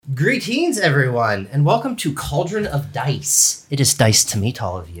Greetings, everyone, and welcome to Cauldron of Dice. It is dice to meet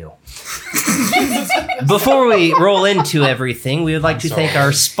all of you. Before we roll into everything, we would like to thank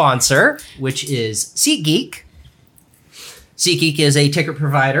our sponsor, which is SeatGeek. SeatGeek is a ticket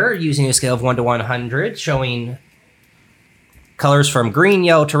provider using a scale of 1 to 100, showing colors from green,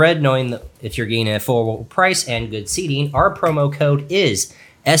 yellow to red, knowing that if you're getting a full price and good seating. Our promo code is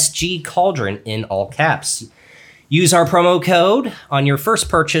SGCauldron in all caps. Use our promo code on your first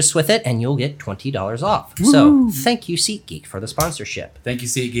purchase with it, and you'll get $20 off. Woo. So, thank you, SeatGeek, for the sponsorship. Thank you,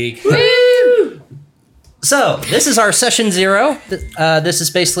 SeatGeek. Woo! So, this is our session 0. This is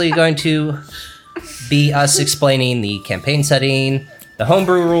basically going to be us explaining the campaign setting, the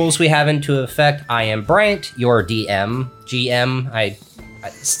homebrew rules we have into effect. I am Bryant, your DM, GM. I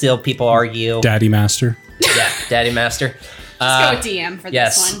still people argue. Daddy Master. Yeah, Daddy Master. Let's go with DM for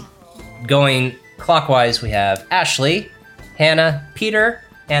this one. Going clockwise, we have Ashley, Hannah, Peter,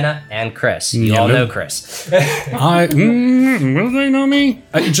 Anna, and Chris. You all know Chris. Will they know me?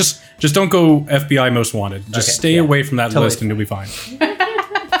 Just don't go FBI Most Wanted. Just stay away from that list and you'll be fine.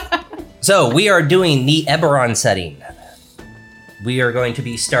 So we are doing the Eberron setting. We are going to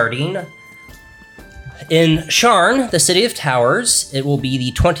be starting in Sharn, the City of Towers. It will be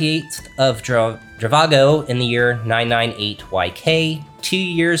the 28th of Dravago in the year 998 YK, 2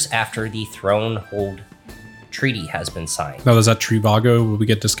 years after the Thronehold Treaty has been signed. Now, is that Trivago? Will we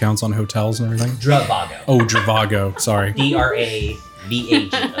get discounts on hotels and everything? Dravago. Oh, Dravago. Sorry. Dravago.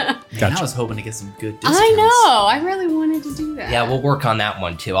 Gotcha. I was hoping to get some good discounts. I know. I really wanted to do that. Yeah, we'll work on that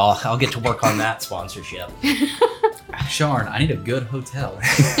one too. I'll get to work on that sponsorship. Sharn, I need a good hotel.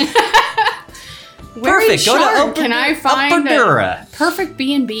 Where Perfect. in Go to Sharn can I find a perfect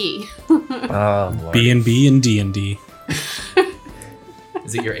B&B? Oh, Lord. B&B and D&D.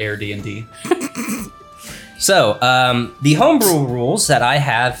 Is it your Air D&D? So, the homebrew rules that I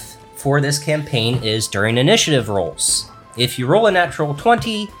have for this campaign is during initiative rolls. If you roll a natural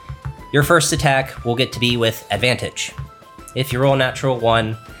 20, your first attack will get to be with advantage. If you roll a natural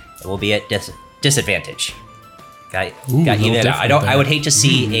 1, it will be at disadvantage. Got you that out. I would hate to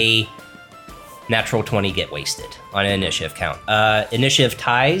see a natural 20 get wasted on an initiative count. Initiative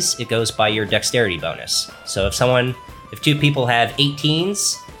ties, it goes by your dexterity bonus. So if two people have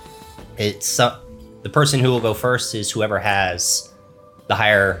 18s, it's the person who will go first is whoever has the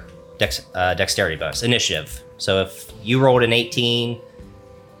higher dexterity bonus, initiative. So if you rolled an 18,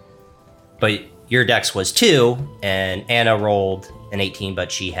 but your dex was 2, and Anna rolled an 18,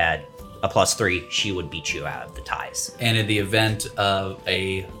 but she had a +3, she would beat you out of the ties. And in the event of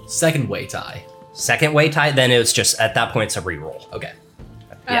a second way tie. Second way tie, then it's just, at that point, it's a reroll. Okay.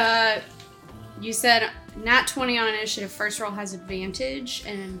 Yeah. You said nat 20 on initiative, first roll has advantage,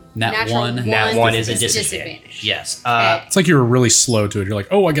 and Nat natural 1 Nat 1 is a disadvantage. Yes. Okay. It's like you were really slow to it. You're like,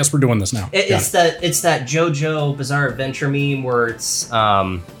 oh, I guess we're doing this now. It's that JoJo Bizarre Adventure meme where it's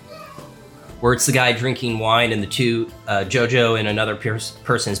the guy drinking wine and the two JoJo and another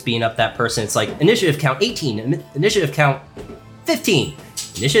person is beating up that person. It's like initiative count 18, initiative count 15,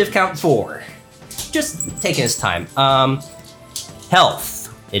 initiative count 4. Just taking his time. Health.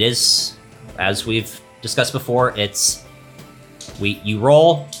 It is, as we've discussed before, you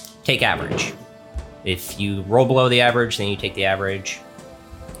roll, take average. If you roll below the average, then you take the average.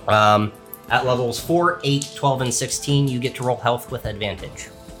 At levels 4, 8, 12, and 16, you get to roll health with advantage.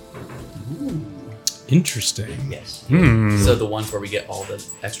 Interesting. Yes. So the ones where we get all the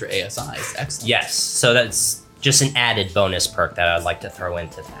extra ASIs. Excellent. Yes. So that's just an added bonus perk that I'd like to throw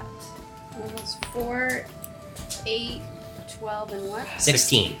into that. Levels 4, 8, 12, and what?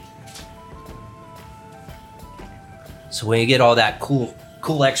 16. So when you get all that cool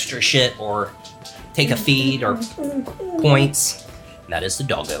extra shit, or take a feed, or points, that is the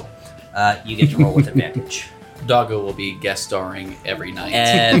doggo, you get to roll with advantage. Doggo will be guest starring every night.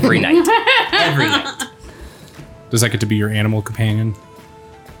 Every night. Every night. Does that get to be your animal companion?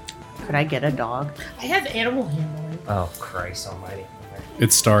 Could I get a dog? I have animal handling. Oh, Christ almighty.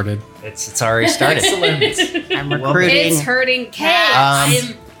 It started. It's already started. I'm recruiting. It's hurting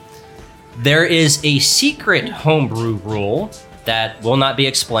cats. There is a secret homebrew rule that will not be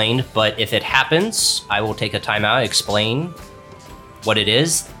explained, but if it happens, I will take a timeout, explain what it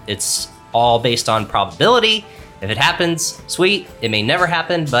is. It's all based on probability. If it happens, sweet. It may never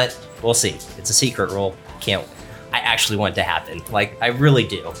happen, but we'll see. It's a secret rule. I actually want it to happen. Like, I really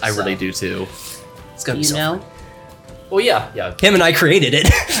do. I really do too. It's gonna be You so know? fun. Well, yeah. Him and I created it.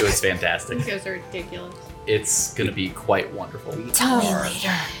 It was fantastic. These guys are ridiculous. It's going to be quite wonderful. Tell me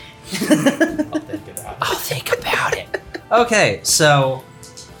later. I'll think about it. Okay, so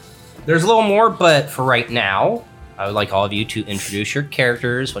there's a little more, but for right now, I would like all of you to introduce your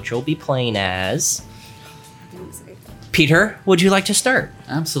characters, what you'll be playing as. Peter, would you like to start?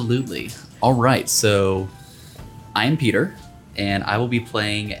 Absolutely. All right, so I'm Peter, and I will be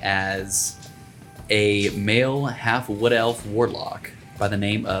playing as a male half wood elf warlock by the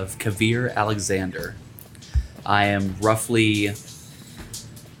name of Kavir Alexander. I am roughly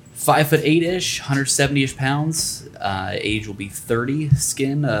 5'8"-ish, 170-ish pounds. Age will be 30.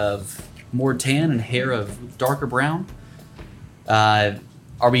 Skin of more tan and hair of darker brown.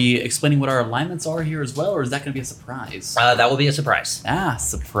 Are we explaining what our alignments are here as well, or is that going to be a surprise? That will be a surprise.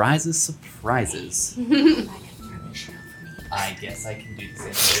 Surprises. I guess I can do the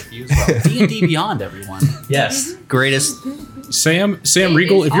same for you as well. D&D Beyond, everyone. Yes, greatest. Sam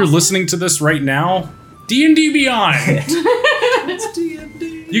Regal, if you're listening to this right now, D&D Beyond. It's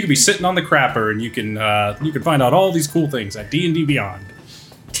D&D. You could be sitting on the crapper, and you can find out all these cool things at D&D Beyond.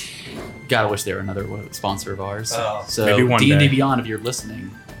 Gotta wish they were another sponsor of ours. Oh. So Maybe one D&D day. Beyond, if you're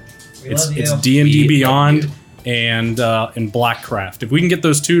listening. It's love you. D&D We love Beyond you. and Blackcraft. If we can get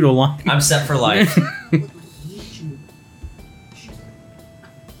those two to align, I'm set for life.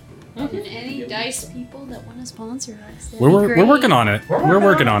 Any dice people that want to sponsor us? that'd be we're great. working on it. We're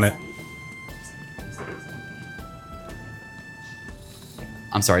working on it.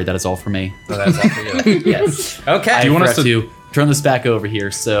 I'm sorry, that is all for me. So that's all for you. Yes. Okay. I you want us forgot to- to turn this back over here?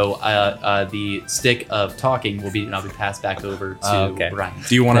 So the stick of talking will be now be passed back over to Okay. Brian.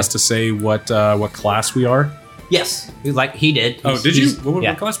 Do you want us to say what class we are? Yes, like he did. Oh, He's- did you? he's- What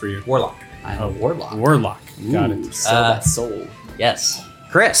yeah. class were you? Warlock. I'm a warlock. Warlock. Got Ooh, it. Sell that soul. Yes.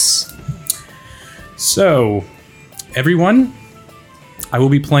 Chris. So, everyone, I will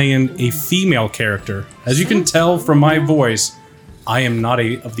be playing a female character. As you can tell from my voice, I am not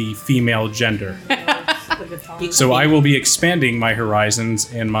of the female gender. So I will be expanding my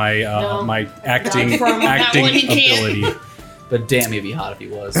horizons and my my acting From that one he can't. ability. But damn, he'd be hot if he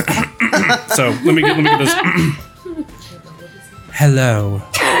was. So let me get this. Hello.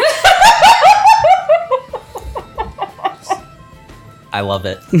 I love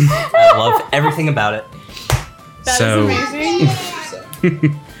it. I love everything about it. That is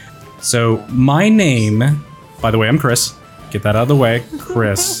amazing. So my name, by the way, I'm Chris. Get that out of the way,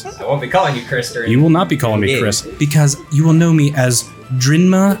 Chris. I won't be calling you Chris during. You will not be calling me Yeah. Chris because you will know me as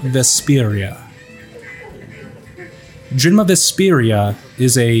Drinma Vesperia. Drinma Vesperia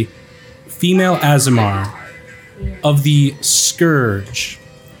is a female Azamar of the Scourge.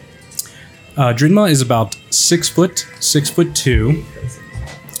 Drinma is about 6'2",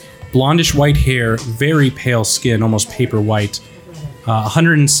 blondish white hair, very pale skin, almost paper white,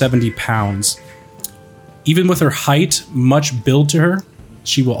 170 pounds. Even with her height, much build to her,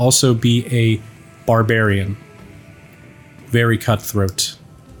 she will also be a barbarian. Very cutthroat.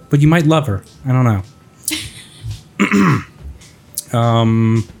 But you might love her. I don't know.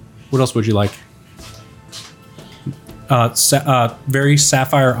 What else would you like? Very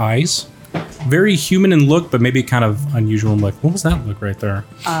sapphire eyes. Very human in look, but maybe kind of unusual in look. What was that look right there?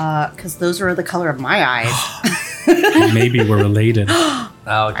 Because those are the color of my eyes. Maybe we're related.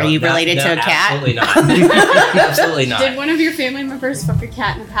 Oh, Are you related to a cat? Absolutely not. Absolutely not. Did one of your family members fuck a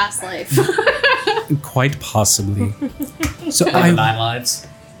cat in a past life? Quite possibly. So Like the 9 lives.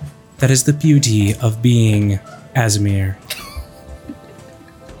 that is the beauty of being Azmir.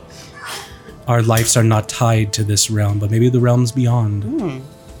 Our lives are not tied to this realm, but maybe the realms beyond.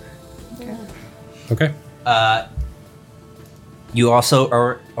 Okay. You also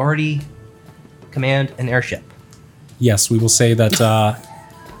are already command an airship. Yes, we will say that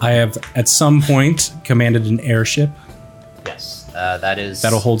I have at some point commanded an airship. Yes. That is.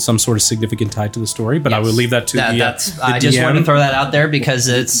 That'll hold some sort of significant tie to the story, but I will leave that to the I just DM. wanted to throw that out there because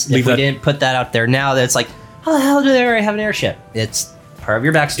it's Leave if we that- didn't put that out there now, that's like, how the hell do they already have an airship? It's part of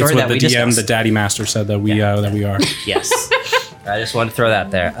your backstory It's what that the we DM, discussed. the Daddy Master, said that we Yeah. that we are. Yes. I just wanted to throw that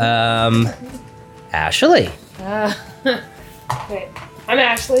there. Ashley. Okay, I'm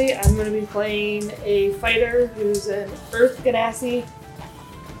Ashley. I'm going to be playing a fighter who's an Earth Ganassi.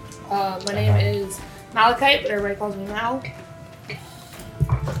 My name is Malachite, but everybody calls me Mal.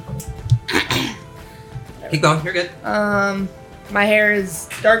 Keep going. You're good. My hair is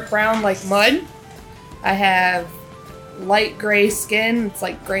dark brown like mud. I have light gray skin. It's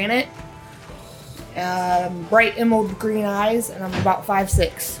like granite. Bright emerald green eyes, and I'm about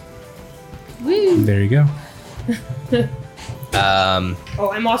 5'6". There you go. Oh,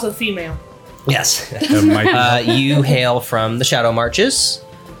 I'm also female. Yes. That might be- You hail from the Shadow Marches.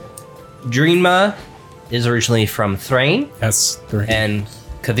 Dreama is originally from Thrain, That's great. and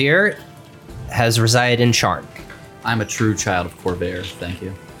Kavir has resided in Sharn. I'm a true child of Corvair. Thank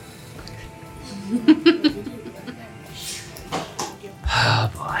you.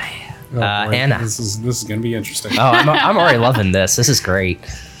 Oh, boy. Anna. This is going to be interesting. Oh, I'm already loving this. This is great.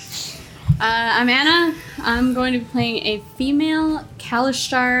 I'm Anna. I'm going to be playing a female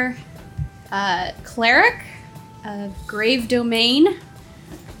Kalishtar cleric of Grave Domain,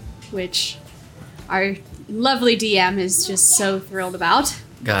 which our lovely DM is just so thrilled about.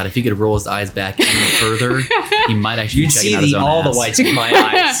 God, if he could roll his eyes back any further, he might actually You'd check see out his own all ass. the whites of my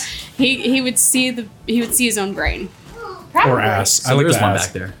eyes. He would see his own brain. Or ass. I So like there's the one ass.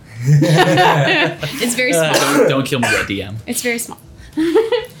 back there. It's very small. Don't kill me yet, DM. It's very small.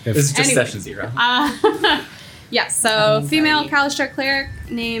 This is just Anyway. session 0. Yeah, so female Kalishtar cleric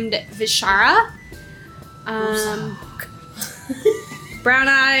named Vishara. Brown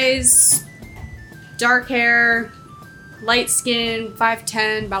eyes, dark hair, light skin,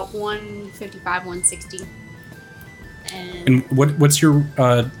 5'10", about 155, 160. And what's your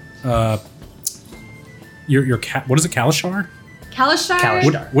what is it, Kalishar?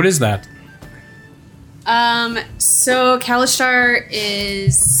 Kalishtar? What is that? So Kalishtar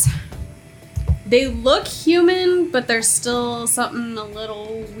is... They look human, but there's still something a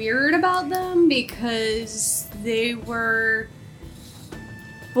little weird about them because they were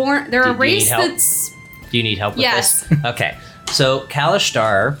born... They're a Do you need race help? that's... Do you need help with Yes. this? Okay. So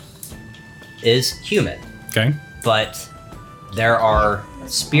Kalishtar is human, Okay. but there are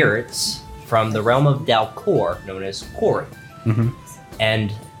spirits from the realm of Dalcor known as Kori. Mhm.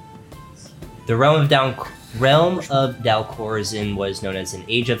 And the realm of Dalcor was known as an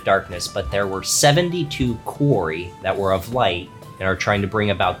Age of Darkness, but there were 72 Kori that were of light and are trying to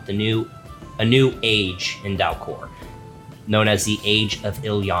bring about a new age in Dalcor, known as the Age of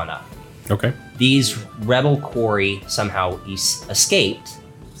Ilyana. Okay. These rebel Kori somehow escaped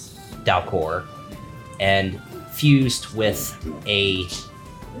Dalcor and fused with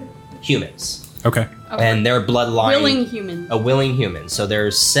humans. Okay. And their bloodline... Willing human. A willing human. So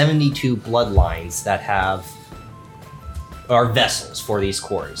there's 72 bloodlines that are vessels for these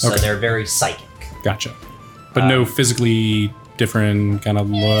Kori. So Okay. they're very psychic. Gotcha. But no physically different kind of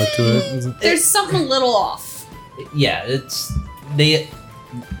look to it? Is it? There's something a little off. Yeah, they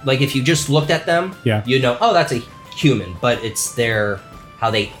like if you just looked at them, Yeah. you know, oh, that's a human, but it's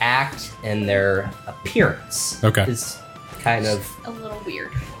how they act and their appearance Okay. is kind of A little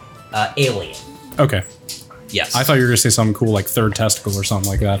weird. alien. Okay. Yes. I thought you were going to say something cool like third testicle or something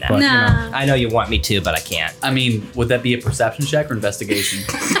like that. But, you know. Nah. I know you want me to, but I can't. I mean, would that be a perception check or investigation?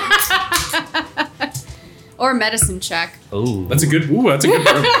 Or a medicine check. Ooh. That's a good room.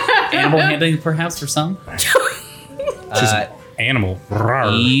 Animal handling, perhaps, for some? Animal.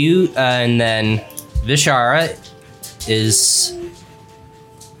 Rawr. And then Vishara is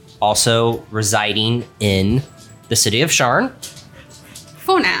also residing in the city of Sharn,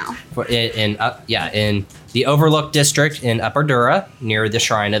 For now. in the Overlook district in Upper Dura, near the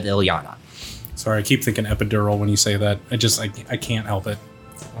shrine of Ilyana. Sorry, I keep thinking epidural when you say that. I can't help it.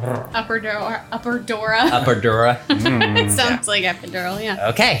 Upper Dora. Upper Dura. It sounds like epidural, yeah.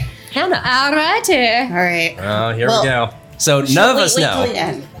 Okay, Hannah. Alrighty. All right. Oh, here Well, we go. So none of us Wait know. till the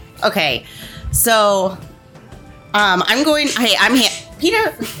end. Okay. So, I'm going. Hey,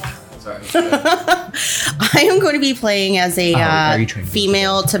 Peter. Sorry. I am going to be playing as a are you trying to-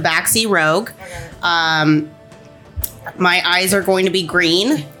 female Tabaxi rogue. My eyes are going to be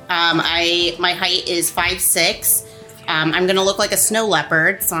green. My height is 5'6". I'm going to look like a snow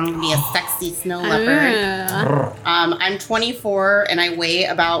leopard, so I'm going to be a sexy snow leopard. I'm 24 and I weigh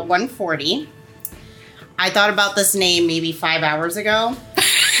about 140. I thought about this name maybe 5 hours ago,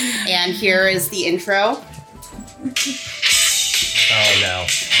 and here is the intro. Oh no.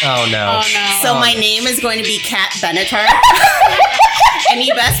 Oh no. Oh no. So my name is going to be Kat Benatar. And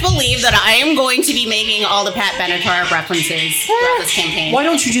you best believe that I am going to be making all the Pat Benatar references throughout this campaign. Why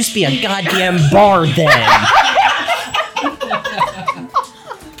don't you just be a goddamn bard then?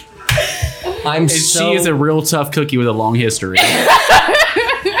 She is a real tough cookie with a long history.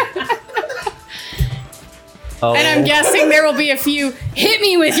 Oh. And I'm guessing there will be a few hit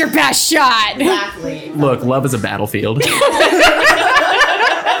me with your best shot. Exactly. Look, love is a battlefield. Are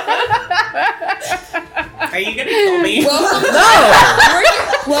you gonna kill me?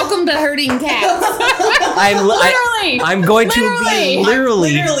 Welcome to herding cats. Literally. I'm going to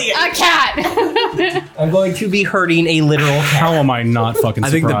Literally. be literally. A cat. I'm going to be hurting a literal cat. How am I not fucking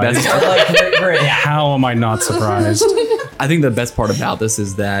I think surprised? the best. How am I not surprised? I think the best part about this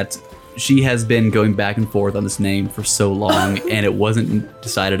is that she has been going back and forth on this name for so long, and it wasn't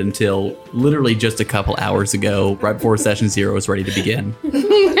decided until literally just a couple hours ago, right before session 0 was ready to begin.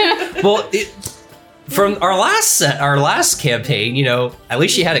 Well, from our last campaign, you know, at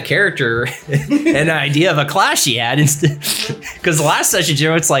least she had a character and an idea of a class she had, because the last session, you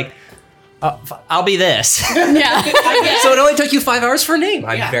know, it's like, I'll be this. Yeah. So it only took you 5 hours for a name.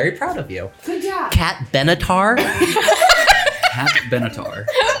 I'm Yeah. very proud of you. Good job. Kat Benatar. Kat Benatar.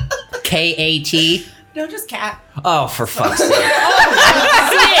 K-A-T. No, just cat. Oh, for fuck's sake.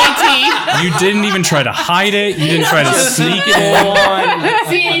 C-A-T. You didn't even try to hide it. You didn't try to sneak it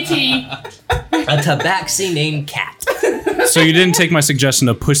in. CAT. A tabaxi named Kat. So you didn't take my suggestion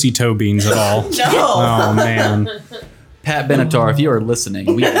of pussy toe beans at all. No. Oh man. Pat Benatar, if you are listening,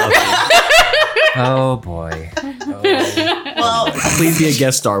 we love you. Oh, boy. Well, Please be a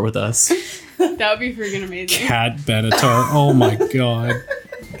guest star with us. That would be freaking amazing. Cat Benatar. Oh my god.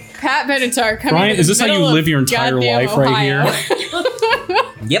 Pat Benatar coming Brian, to is the this how you middle live of your entire goddamn life right Ohio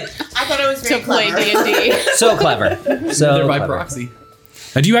Yep. I thought it was to very play clever. D&D. So clever. So They're by clever. proxy.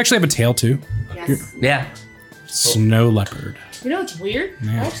 Do you actually have a tail too? Yes. Yeah. Snow leopard. You know what's weird?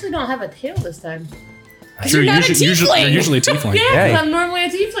 Yeah. I actually don't have a tail this time. True, not a you're tiefling. usually a tiefling. Yeah, 'cause Hey. I'm normally a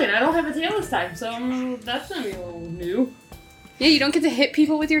tiefling. I don't have a tail this time, so that's gonna be a little new. Yeah, you don't get to hit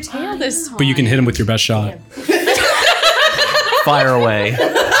people with your tail this time. But you can hit him with your best shot. Fire away.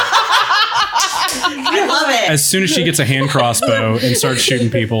 I love it. As soon as she gets a hand crossbow and starts shooting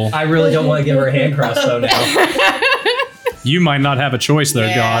people, I really don't want to give her a hand crossbow now. you might not have a choice there,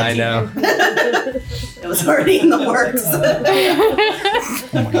 Yeah. God. I know. It was already in the works.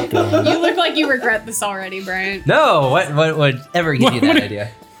 Oh my god. You look like you regret this already, Brian. No, what would ever give you What- that idea?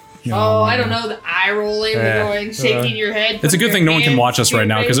 Oh, I don't know, the eye rolling, Yeah. going, shaking your head. It's a good thing no one can watch us right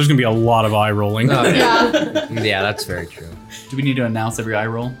now because there's going to be a lot of eye rolling. Oh, Yeah. Yeah, that's very true. Do we need to announce every eye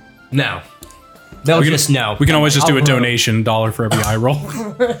roll? No. No, We can- just no. We can always just do a I'll roll. donation $1 for every eye roll.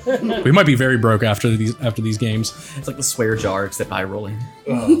 We might be very broke after these games. It's like the swear jar, except eye rolling.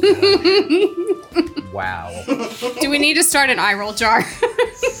 Wow. Do we need to start an eye roll jar?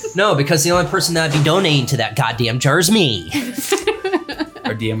 No, because the only person that'd be donating to that goddamn jar is me.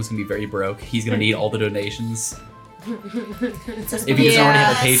 Our DM is going to be very broke. He's going to need all the donations. If he doesn't already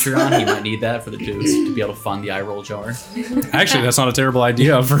have a Patreon, he might need that for the juice to be able to fund the eye roll jar. Actually, that's not a terrible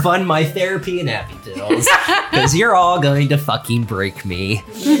idea. For Fund my therapy and happy pills. Because you're all going to fucking break me.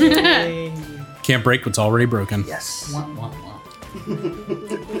 can't break what's already broken. Yes. Wah, wah, wah.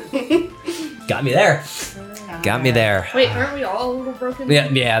 Got me there. Got me there. Wait, aren't we all a little broken?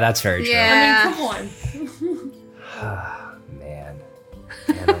 Yeah, that's very true. Yeah. I mean, come on. Man.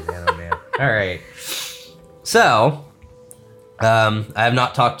 Man, oh man, oh man. All right. So, I have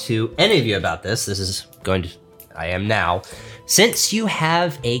not talked to any of you about this. I am now. Since you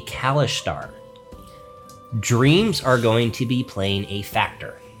have a Kalishtar, dreams are going to be playing a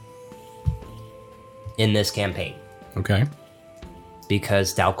factor in this campaign. Okay.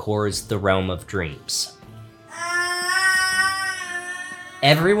 Because Dalcor is the realm of dreams.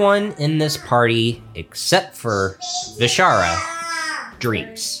 Everyone in this party, except for Vishara,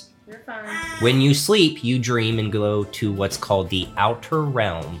 dreams. You're fine. When you sleep, you dream and go to what's called the outer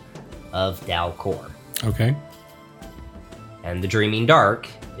realm of Dalcor. Okay. And the dreaming dark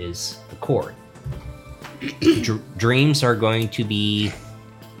is the cord. Dreams are going to be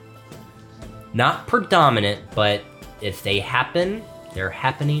not predominant, but if they happen, they're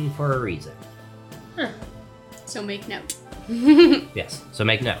happening for a reason. So make note. Yes, so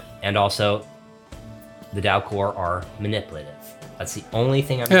make note. And also, the Dalcor are manipulative. That's the only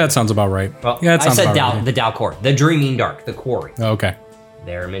thing I'm. Yeah, that sounds about right. Well, yeah, that I sounds said about right. the Dalcor, the dreaming dark, the quarry. Oh, okay.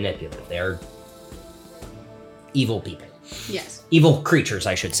 They're manipulative. They're evil people. Yes. Evil creatures,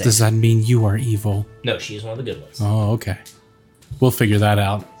 I should say. Does that mean you are evil? No, she's one of the good ones. Oh, okay. We'll figure that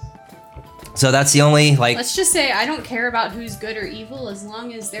out. So that's the only Let's just say I don't care about who's good or evil as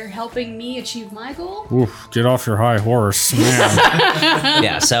long as they're helping me achieve my goal. Oof, get off your high horse, man.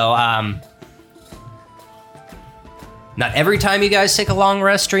 yeah. So not every time you guys take a long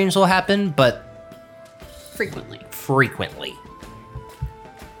rest, dreams will happen, but Frequently. frequently.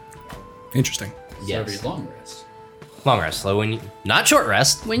 Interesting. So every long rest. Long rest. So when you, not short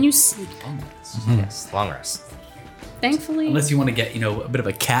rest. When you sleep. Long rest. Yes, long rest. Thankfully. Unless you want to get, a bit of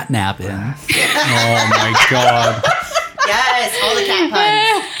a cat nap in. Oh my god. Yes, all the cat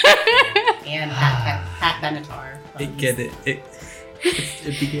puns. And Pat Benatar.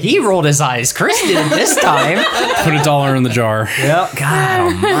 He rolled his eyes. Chris did this time. Put $1 in the jar. Yep. God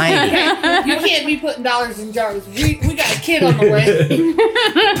almighty. You can't be putting dollars in jars. We got a kid on the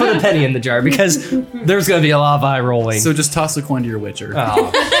way. Put a penny in the jar because there's going to be a lot of eye rolling. So just toss a coin to your Witcher.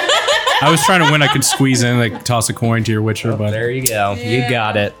 Oh, I was trying to when I could squeeze in, like toss a coin to your Witcher, but there you go. You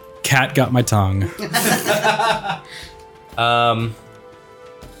got it. cat got my tongue.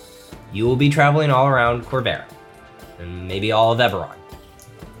 You will be traveling all around Corvair, and maybe all of Eberron.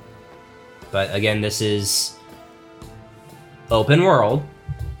 But again, this is open world,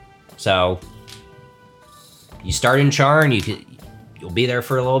 So you start in Charn, you'll be there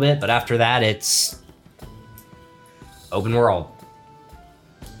for a little bit, but after that, it's open world.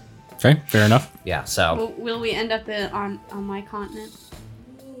 Okay, fair enough. Yeah. So Will we end up on my continent?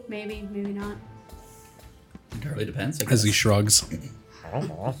 Maybe, maybe not. Entirely depends. I As he guess. shrugs. I don't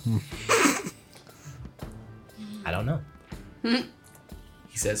know. I don't know.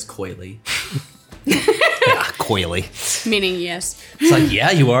 He says coyly. Yeah, coyly. Meaning yes. It's like,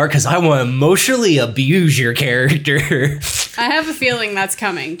 yeah, you are, because I want to emotionally abuse your character. I have a feeling that's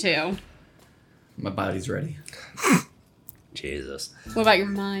coming too. My body's ready. Jesus. What about your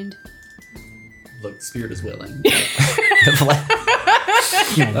mind? Look, spirit is willing.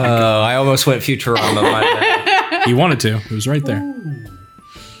 Oh, I almost went Futurama. My bad. He wanted to. It was right there.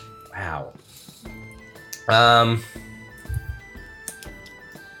 Wow.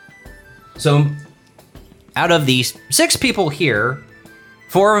 So, out of these 6 people here,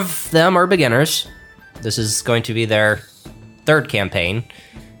 4 of them are beginners. This is going to be their 3rd campaign.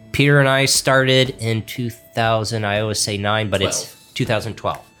 Peter and I started in 2000. I always say 9, but it's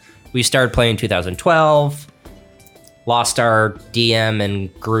 2012. We started playing in 2012. Lost our DM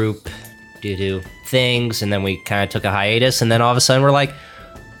and group due to things, and then we kind of took a hiatus, and then all of a sudden we're like,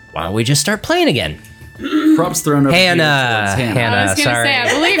 why don't we just start playing again? Props thrown over Hannah. here towards Hannah. I was gonna sorry. say,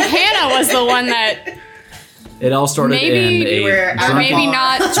 I believe Hannah was the one that It all started Maybe in we were- a or drunken- maybe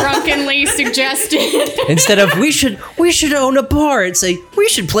not drunkenly suggested. Instead of we should own a bar and say we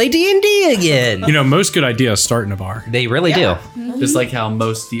should play D&D again. You know, most good ideas start in a bar. They really Yeah. do. Just like how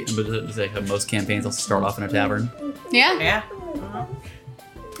most campaigns also start off in a tavern. Yeah. Yeah.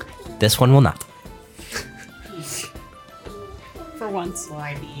 This one will not. For once. Will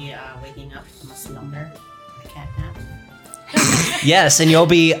I be waking up from a slumber? A cat nap? Yes, and you'll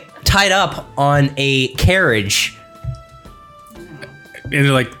be tied up on a carriage. And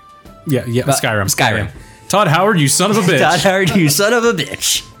they're like, yeah, Skyrim. Skyrim. Todd Howard, you son of a bitch. Todd Howard, you son of a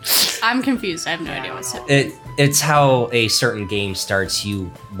bitch. I'm confused. I have no idea what's happening. It's how a certain game starts.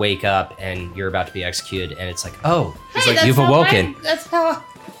 You wake up and you're about to be executed, and it's like, oh, it's like you've awoken. That's how.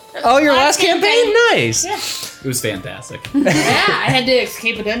 Oh, your last campaign? Nice. It was fantastic. Yeah, I had to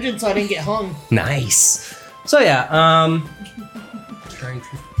escape a dungeon so I didn't get hung. Nice. So yeah,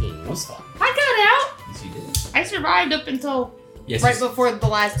 It was fun. I got out. Yes, you did. I survived up until Yes, right you, before the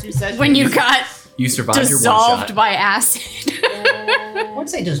last 2 sessions. When you got you survived your one dissolved shot. by acid.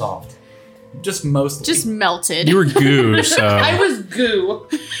 what's they dissolved? Just mostly. Just melted. You were goo, so. I was goo.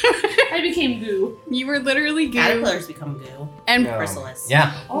 I became goo. You were literally goo. Caterpillars become goo. And Chrysalis.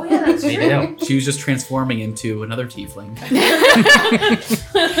 Yeah, Oh yeah, that's they true. do. She was just transforming into another tiefling.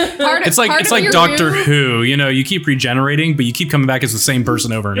 It's like part it's of like your Doctor goo- Who. You know, you keep regenerating, but you keep coming back as the same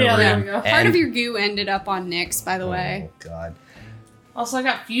person over and Yeah, over there we again. go. Part And- of your goo ended up on Nyx, by the way. Oh, God. Also, I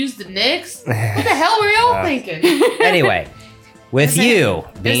got fused to Nyx. What the hell were y'all thinking? Anyway, with you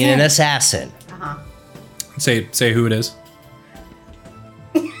being an assassin, Uh-huh. Say who it is.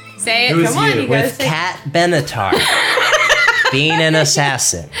 Say it. Who's Come on, you? you guys with say. Kat Benatar being an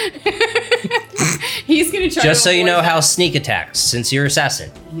assassin. He's gonna try. Just to so you avoid know that. how sneak attacks, since you're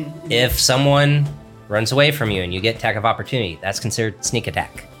assassin, if someone runs away from you and you get attack of opportunity, that's considered sneak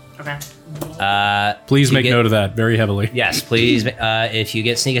attack. Okay. Please You make get- note of that very heavily. Yes, please. If you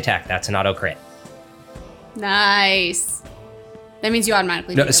get sneak attack, that's an auto crit. Nice. That means you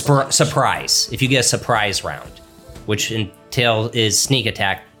automatically. No, do double damage. surprise. If you get a surprise round, which is sneak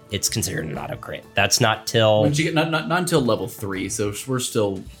attack, it's considered an auto crit. That's not till Once you get not until level 3, so we're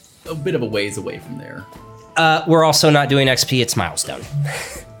still a bit of a ways away from there. we're also not doing XP. It's milestone.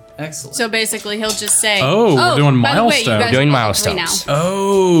 Excellent. So basically, he'll just say, Oh, we're doing by the way, you milestone. guys Doing are level 3 milestones.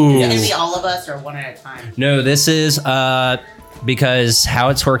 Oh. Is it gonna be all of us or one at a time? No, this is because how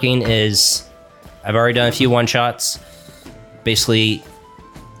it's working is I've already done a few one shots. Basically,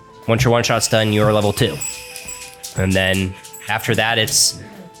 once your one shot's done, you're level 2, and then after that, it's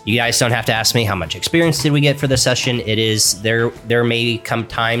you guys don't have to ask me how much experience did we get for the session. It is there. There may come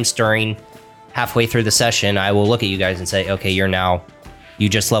times during halfway through the session, I will look at you guys and say, okay, you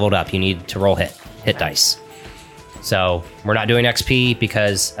just leveled up. You need to roll hit dice. So we're not doing XP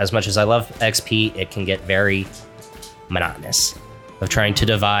because as much as I love XP, it can get very monotonous of trying to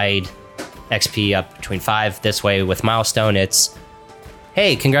divide XP up between 5. This way with milestone, it's,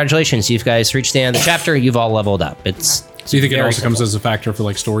 hey, congratulations, you guys reached the end of the chapter. You've all leveled up. It's So you think it very also comes simple. as a factor for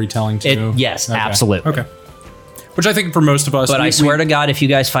like storytelling too? Yes, Okay. absolutely. Okay. Which I think for most of us. But I swear to God, if you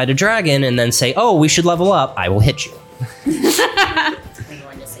guys fight a dragon and then say, oh, we should level up, I will hit you. I'm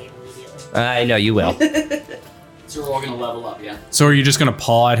going to save immediately. I know you will. So we're all gonna level up, yeah. So are you just gonna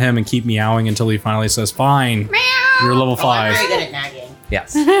paw at him and keep meowing until he finally says, "Fine, you're level Oh, I'm 5"? very good at nagging.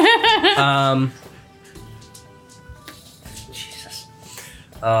 Yes. Jesus.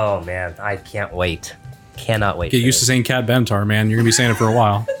 Oh man, I can't wait. Cannot wait. Get for used to this. saying Cat Benatar, man. You're gonna be saying it for a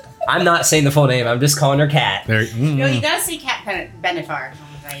while. I'm not saying the full name. I'm just calling her Cat. There. No, you gotta say Cat Benatar.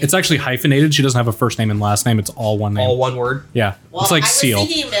 It's actually hyphenated. She doesn't have a first name and last name. It's all one name. All one word. Yeah. Well, it's like I was Seal.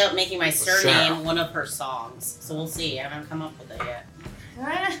 thinking about making my surname sure. one of her songs, so we'll see. I haven't come up with it yet.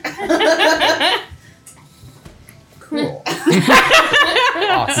 Cool. He's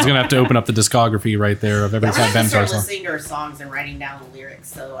gonna have to open up the discography right there of every I'm Cat gonna Benatar start song. listening to her songs and writing down the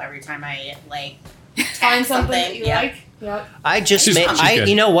lyrics. So every time I Find tag something that you yeah. like. Yep. I just She's- may. she's I. good.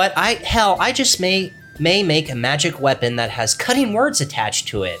 You know what? I just may make a magic weapon that has cutting words attached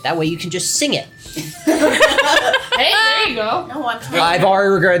to it. That way you can just sing it. Hey, there you go. No, I'm telling I've already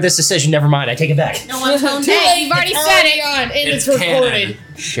regretted this decision. Never mind. I take it back. No, I'm telling Too you. late. you've already It's said it. on, and it's It's recorded.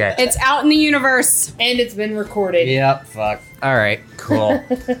 Shit. It's out in the universe. And it's been recorded. Yep. Fuck. All right. Cool.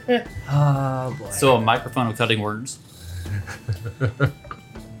 Oh boy. So a microphone of cutting words.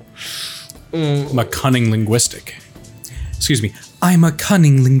 I'm a cunning linguistic. Excuse me. I'm a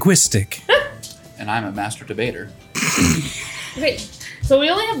cunning linguistic. And I'm a master debater. Okay, so we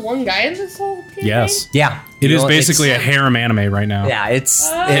only have one guy in this whole campaign? Yes. Yeah. It You is know, basically a it's- harem anime right now. Yeah. It's.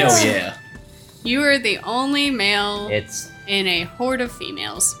 Oh. It's. Hell yeah. You are the only male It's. in a horde of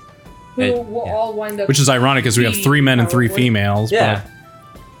females. Who It- will yeah. all wind up. Which is ironic because we have 3 men and 3 Probably. females. Yeah.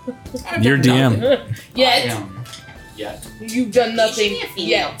 But you're DM. Yet, Yeah. you've done You nothing should be a female,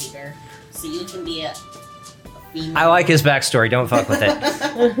 yet. Peter. So you can be a female. I like his backstory. Don't fuck with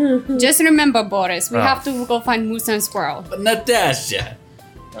it. Just remember, Boris, we Oh. have to go find Moose and Squirrel. But Natasha.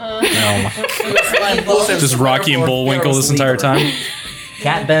 Oh my. Just Rocky and Bullwinkle this entire time.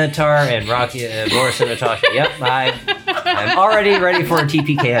 Cat Benatar and Rocky, Boris and Natasha. Yep, I'm already ready for a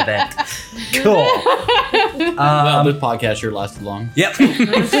TPK event. Cool. Well, this podcast sure lasted long. Yep.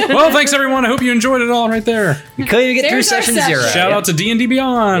 Well, thanks everyone. I hope you enjoyed it all right there. We couldn't even get through There's our session session. 0. Shout out to D&D Yeah,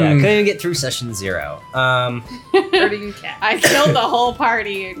 Beyond. couldn't even get through session 0. Hurting cat. I killed the whole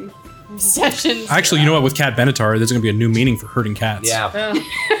party in sessions. Actually, you know what? With Cat Benatar, there's going to be a new meaning for hurting cats. Yeah, Oh.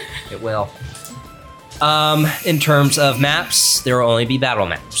 it will. In terms of maps, there will only be battle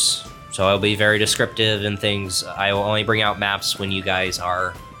maps. So I'll be very descriptive and things. I will only bring out maps when you guys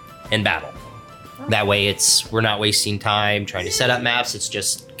are in battle. That way we're not wasting time trying to set up maps. It's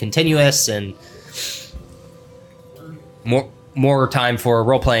just continuous and more time for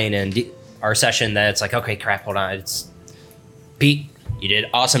role playing and our session. That it's like, okay, crap, hold on. It's Pete, you did an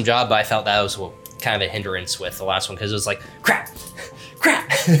awesome job, but I felt that was kind of a hindrance with the last one because it was like, crap.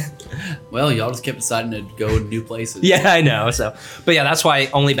 Well, y'all just kept deciding to go new places. Yeah, I know. So, but yeah, that's why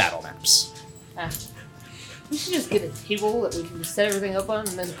only battle maps. We should just get a table that we can just set everything up on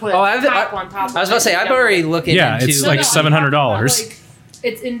and then put Oh, a I've- top on top of it. I was about to say, I'm already looking Yeah, into. it's like on $700. top, not like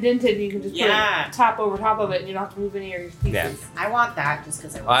it's indented and you can just Yeah. put a top over top of it and you don't have to move any of your pieces. Yeah. I want that just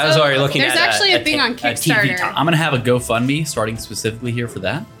because I I want was So, already looking there's at actually a thing on TV Kickstarter. top. I'm gonna have a GoFundMe starting specifically here for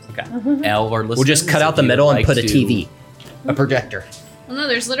that. Okay. And all of our listeners, We'll just cut if out the you middle would and like put a to- TV, a projector. Well, no,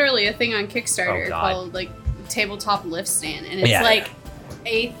 there's literally a thing on Kickstarter Oh, God. called like tabletop lift stand, and it's Yeah. like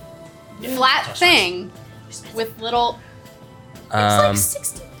a flat thing with little. It's like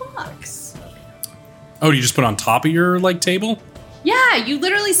 $60. Oh, do you just put it on top of your like table? Yeah, you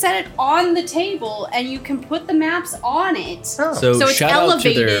literally set it on the table, and you can put the maps on it. Oh. So, So it's shout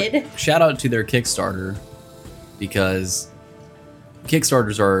elevated. Shout out to their Kickstarter because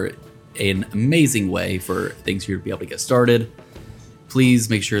Kickstarters are an amazing way for things here to be able to get started. Please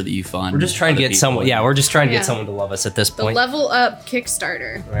make sure that you fund. We're just trying to other get someone. people. Yeah, we're just trying to Yeah. get someone to love us at this The point. Level Up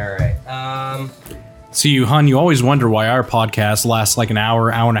Kickstarter. All right. See, Hun, you always wonder why our podcast lasts like an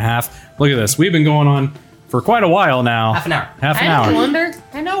hour, hour and a half. Look at this. We've been going on for quite a while now. Half an hour. Half an I hour. don't wonder.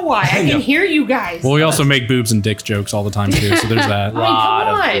 I know why. I know. can hear you guys. Well, we also make boobs and dicks jokes all the time too, so there's that. I mean, Lot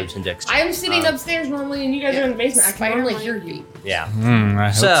come of on. boobs and dicks. I'm sitting upstairs normally and you guys are in the basement. I can normally hear you. Yeah. I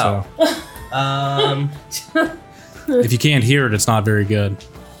hope So- so. If you can't hear it, it's not very good.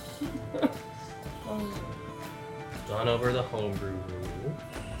 Gone over the homebrew rule.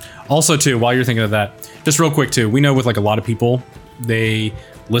 Also, too, while you're thinking of that, just real quick too, we know with like a lot of people, they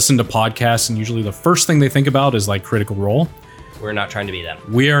listen to podcasts and usually the first thing they think about is like Critical Role. We're not trying to be them.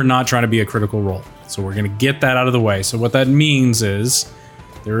 We are not trying to be a Critical Role, so we're going to get that out of the way. So what that means is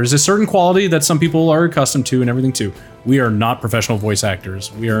there is a certain quality that some people are accustomed to and everything too. We are not professional voice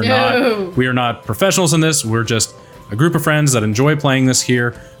actors. We are not professionals in this. We're just a group of friends that enjoy playing this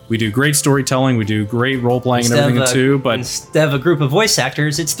here. We do great storytelling. We do great role playing and everything too. But instead of a group of voice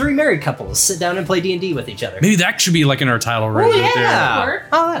actors, it's 3 married couples sit down and play D&D with each other. maybe that should be like in our title right there. Yeah.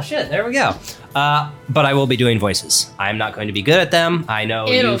 Oh shit! There we go. But I will be doing voices. I'm not going to be good at them. I know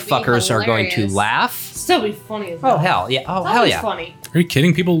It'll you be fuckers are going to hilarious. laugh. Still be funny as Oh well. hell yeah! Oh hell Always yeah! funny. Are you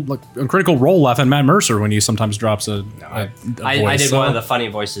kidding? People like on Critical Role laugh at Matt Mercer when he sometimes drops a I voice. did So, one of the funny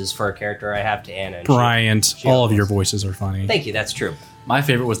voices for a character I have to Anna. And Bryant. she All of almost- your voices are funny. Thank you. That's true. My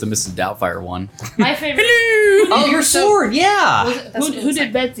favorite was the Mrs. Doubtfire one. My favorite. Oh, your sword! Yeah. Who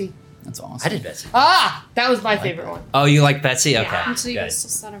did Betsy? That's awesome. I did Betsy. Ah, that was my favorite one. Oh, you like Betsy? Okay. Yeah. So you Good. guys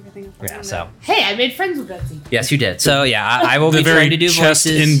just set everything up. Yeah. So Hey, I made friends with Betsy. yes, you did. So yeah, I will The be very trying to do chest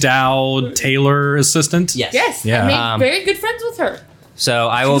voices. endowed Taylor assistant. Yes. Yes, Yeah. I made very good friends with her. So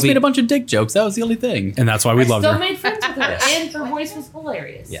I I will just be. made a bunch of dick jokes. That was the only thing. And that's why we I loved still her. made friends with her, Yes. and her voice was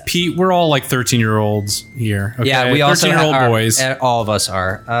hilarious. Yeah. Pete, we're all like 13-year-olds here. Okay? Yeah, we also 13-year-old are, boys. All of us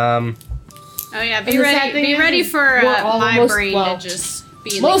are. Oh yeah, be And the sad ready. thing Be is ready is for we're all my almost- brain well, to just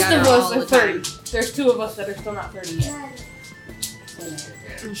be Most like of all us the are 30. time. There's 2 of us that are still not 30 yet.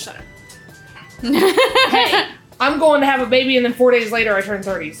 Oh, shut up. Hey, I'm going to have a baby, and then 4 days later I turn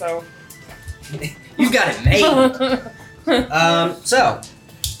 30. So. You got it made. So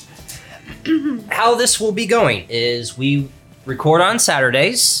how this will be going is we record on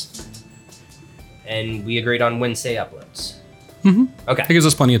Saturdays, and we agreed on Wednesday uploads. Mhm. Okay. That gives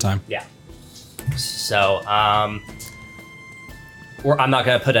us plenty of time. Yeah. So, I'm not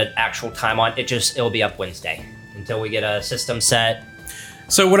gonna put an actual time on it. It'll be up Wednesday until we get a system set.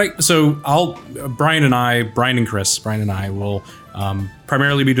 So Brian and I will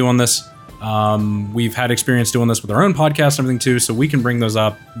primarily be doing this. We've had experience doing this with our own podcast and everything too, so we can bring those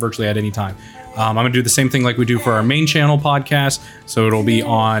up virtually at any time. I'm going to do the same thing like we do for our main channel podcast. So it'll be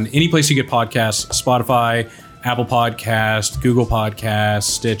on any place you get podcasts: Spotify, Apple Podcast, Google Podcast,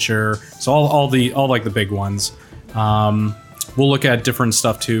 Stitcher. So all like the big ones. We'll look at different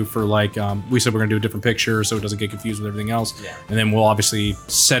stuff too for like we said we're gonna do a different picture so it doesn't get confused with everything else. Yeah. And then we'll obviously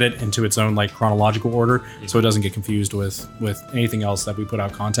set it into its own like chronological order so it doesn't get confused with anything else that we put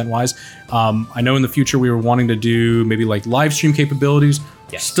out content wise. I know in the future we were wanting to do maybe like live stream capabilities.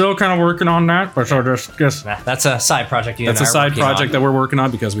 Yes. Still kind of working on that, but so just That's a side project. that's a side project that we're working on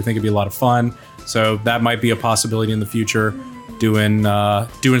because we think it'd be a lot of fun. So that might be a possibility in the future, doing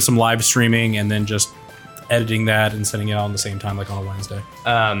some live streaming and then just editing that and sending it out on the same time, like on a Wednesday.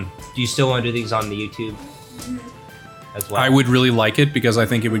 Do you still want to do these on the YouTube as well? I would really like it because I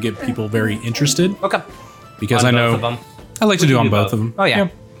think it would get people very interested. Okay. Because On I know both of them? I like to We do can on both of them. Oh yeah,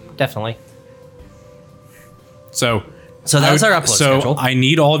 definitely. So that's our upload So schedule. I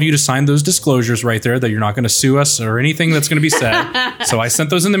need all of you to sign those disclosures right there that you're not going to sue us or anything that's going to be said. So I sent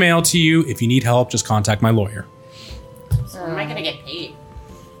those in the mail to you. If you need help, just contact my lawyer. So am I going to get paid?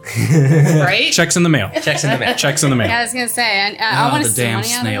 Right? Checks in the mail. Checks in the mail. Checks in the mail. Yeah, I was gonna say, I want the to see damn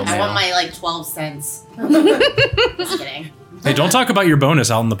money out snail of it. I mail. want my like 12 cents. Just kidding. Hey, don't talk about your bonus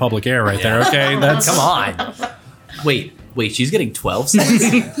out in the public air right there, okay? That's Come on. Wait, she's getting 12 cents?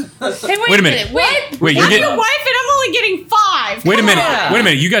 Hey, Wait a minute. What? Wait, you're I'm your getting wife and I'm only getting 5. Wait a minute. Yeah. Wait a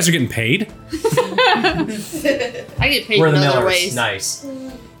minute. You guys are getting paid? I get paid We're in the other Millers. ways. Nice.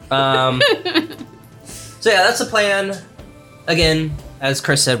 So yeah, that's the plan. Again, as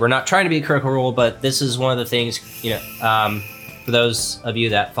Chris said, we're not trying to be a Critical Role, but this is one of the things, for those of you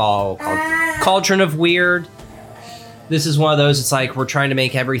that follow called Cauldron of Weird, this is one of those, it's like we're trying to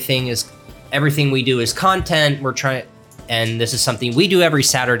make everything we do is content. And this is something we do every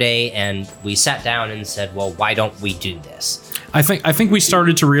Saturday, and we sat down and said, well, why don't we do this? I think we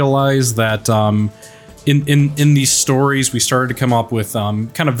started to realize that in these stories we started to come up with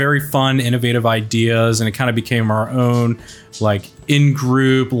kind of very fun, innovative ideas, and it kind of became our own like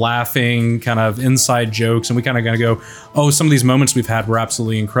in-group laughing kind of inside jokes, and we kind of gotta go, oh, some of these moments we've had were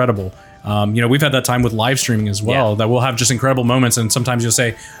absolutely incredible. We've had that time with live streaming as well, that we'll have just incredible moments, and sometimes you'll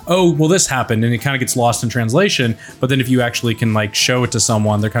say, oh, well, this happened, and it kind of gets lost in translation. But then if you actually can like show it to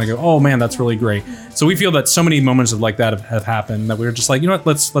someone, they're kind of go, oh man, that's really great. So we feel that so many moments of like that have happened that we were just like, you know what,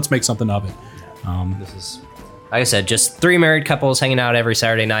 let's make something of it. This is, like I said, just 3 married couples hanging out every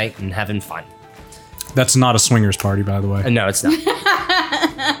Saturday night and having fun. That's not a swingers party, by the way. No, it's not.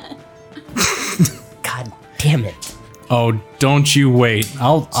 God damn it. Oh, don't you wait.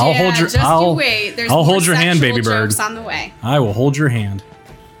 I'll hold your Just you I'll wait. There's I'll more hold your hand, sexual baby bird. jokes on the way. I will hold your hand.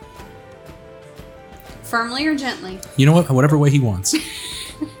 Firmly or gently? You know what? Whatever way he wants.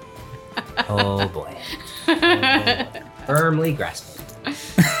 Oh boy. Firmly grasp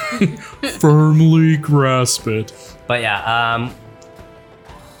it. Firmly grasp it. But yeah,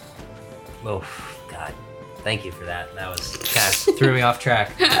 oh god. Thank you for that. That was kind of threw me off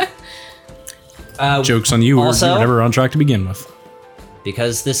track. Joke's on you. Also- We were never on track to begin with.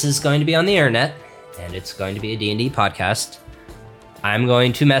 Because this is going to be on the internet and it's going to be a D&D podcast, I'm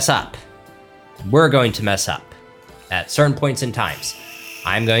going to mess up. We're going to mess up at certain points in times.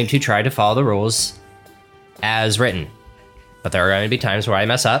 I'm going to try to follow the rules as written, but there are going to be times where I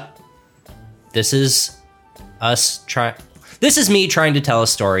mess up. This is me trying to tell a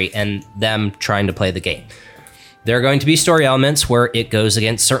story and them trying to play the game. There are going to be story elements where it goes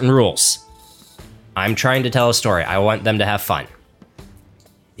against certain rules. I'm trying to tell a story. I want them to have fun.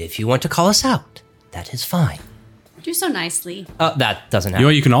 If you want to call us out, that is fine. Do so nicely. That doesn't You know happen.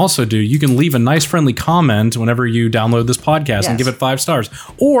 what you can also do? You can leave a nice friendly comment whenever you download this podcast and Yes. give it 5 stars.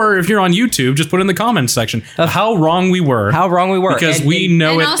 Or if you're on YouTube, just put in the comments section how wrong we were. How wrong we were. Because And- we and-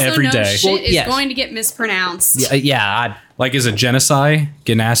 know and it also every no day. shit is yes. going to get mispronounced. Yeah, Like, is it Genocide?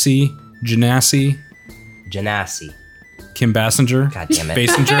 Ganassi? Genassi? Genasi. Kim Basinger? God damn it.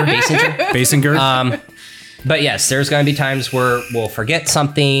 Basinger? Basinger? But yes, there's going to be times where we'll forget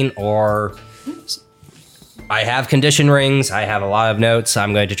something, or I have condition rings. I have a lot of notes.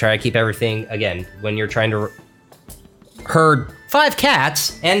 I'm going to try to keep everything. Again, when you're trying to herd 5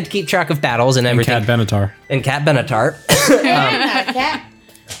 cats and keep track of battles and everything. Cat Benatar. And Cat Benatar. Cat.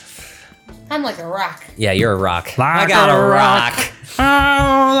 I'm like a rock. Yeah, you're a rock. Like I got a a rock.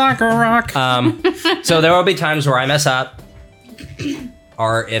 Oh, like a rock. So there will be times where I mess up,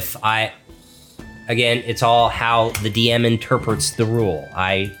 or if again, it's all how the DM interprets the rule.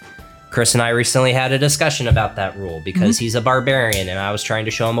 Chris and I recently had a discussion about that rule because he's a barbarian, and I was trying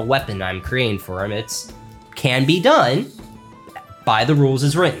to show him a weapon I'm creating for him. It's can be done by the rules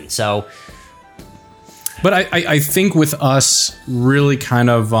as written. So But I think with us really kind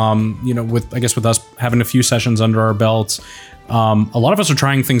of, with us having a few sessions under our belts, a lot of us are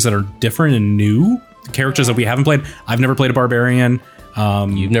trying things that are different and new. Characters that we haven't played. I've never played a barbarian.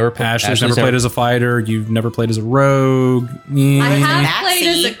 you've never Ashley's never played as a fighter. You've never played as a rogue. I Yeah, have Maxie.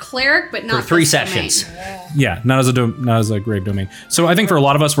 played as a cleric, but not for 3 this domain. sessions. not as a grave domain. So I think for a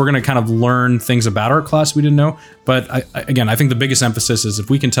lot of us, we're going to kind of learn things about our class we didn't know. But I think the biggest emphasis is if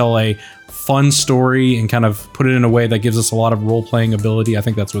we can tell a fun story and kind of put it in a way that gives us a lot of role playing ability. I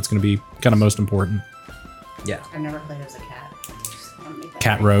think that's what's going to be kind of most important. Yeah. I've never played as a cat. Just wanna make that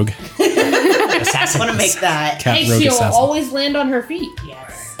Cat clear. rogue. Assassins. I want to make that. Cat Hey, rogue she'll assassin. always land on her feet.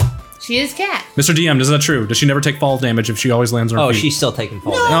 Yes. She is cat. Mr. DM, is that true? Does she never take fall damage if she always lands on her Oh, feet? she's still taking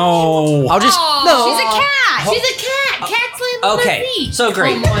fall damage. No. I'll just Oh, she's a cat. She's a cat. Cats land on Okay, her feet. so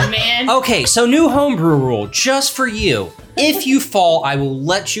great. Come on, man. Okay, so new homebrew rule just for you. If you fall, I will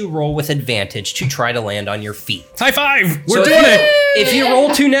let you roll with advantage to try to land on your feet. High five! We're So doing it! If you roll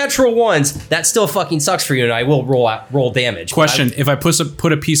 2 natural ones, that still fucking sucks for you, and I will roll damage. Question: if I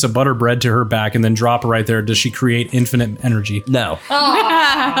put a piece of butter bread to her back and then drop it right there, does she create infinite energy? No.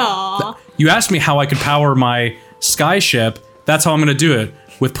 Aw. You asked me how I could power my sky ship. That's how I'm going to do it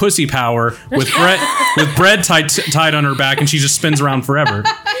with pussy power, with bread tied on her back, and she just spins around forever.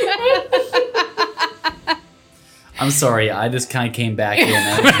 I'm sorry, I just kind of came back in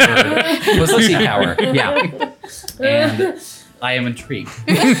and, Pussy power. Yeah. and I am intrigued.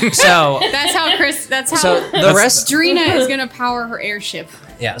 So That's how Chris. That's how. so the rest Drina is gonna power her airship.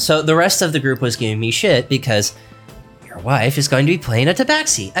 yeah, so the rest of the group was giving me shit because your wife is going to be playing a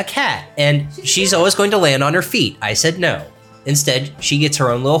tabaxi, a cat, and she's always going to land on her feet. I said no. Instead, she gets her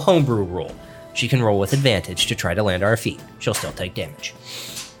own little homebrew rule. She can roll with advantage to try to land on her feet. She'll still take damage.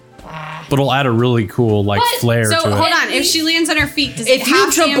 But it'll add a really cool flair So to it. hold on. If she lands on her feet, does it If you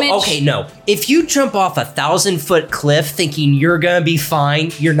half jump, damage? okay, no. If you jump off a 1,000-foot cliff thinking you're gonna be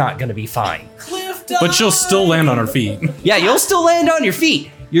fine, you're not gonna be fine. But she'll still land on her feet. Yeah, you'll still land on your feet.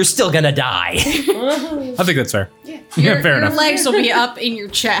 You're still gonna die. I think that's fair. Your, fair your enough. legs will be up in your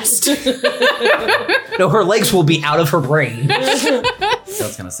chest. No, her legs will be out of her brain.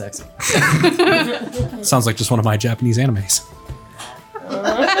 That's kind of sexy. Sounds like just one of my Japanese animes.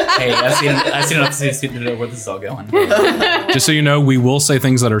 Hey, I've seen enough to know where this is all going. Just so you know, we will say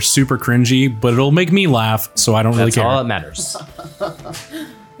things that are super cringy, but it'll make me laugh, so I don't really That's care. all that matters.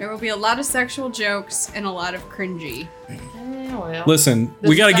 There will be a lot of sexual jokes and a lot of cringy. Well. Listen,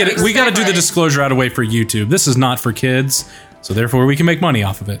 we gotta get it. We gotta do the disclosure out of the way for YouTube. This is not for kids, so therefore we can make money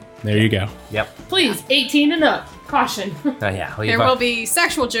off of it. There you go. Yep. Please, 18 and up. Caution. Yeah. Well, There will be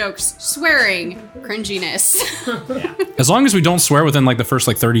sexual jokes, swearing, cringiness. As long as we don't swear within the first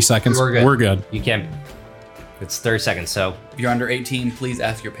 30 seconds, we're good. You can. It's 30 seconds, so If you're under 18, please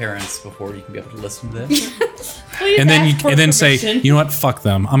ask your parents before you can be able to listen to this. Please And then ask for say, permission. you know what? Fuck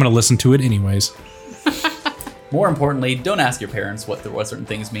them. I'm gonna listen to it anyways. More importantly, don't ask your parents what certain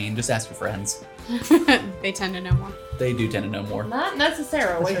things mean. Just ask your friends. They tend to know more. They do tend to know more. Not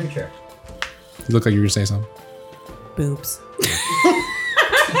necessarily. Very true. You look like you were gonna say something. Boobs.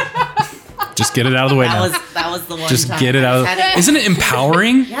 Just get it out of the way now. That was the one. Just time get it I out. had it. Isn't it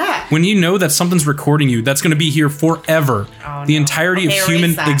empowering? Yeah. When you know that something's recording you, that's going to be here forever. Oh, The no. entirety Okay, of erase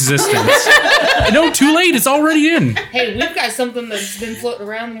human that. existence. No, too late. It's already in. Hey, we've got something that's been floating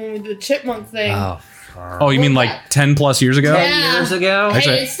around when we did the chipmunk thing. Oh, you mean like 10 plus years ago? Yeah. Years ago, Hey,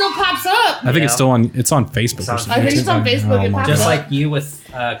 Actually, it still pops up. I think it's Yeah. still on. It's on Facebook It's or on- something. I think it's on Facebook. Oh, It my pops just God. like you with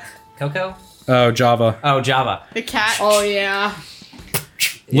Coco. Oh, Java. Oh, Java. The cat. Oh yeah,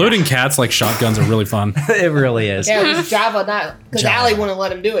 Loading cats like shotguns are really fun. It really is. yeah. It was Java, not because Java. Allie wouldn't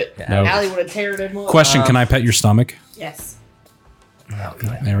let him do it. No. Allie would have teared him up. Question: Can I pet your stomach? Yes. Oh,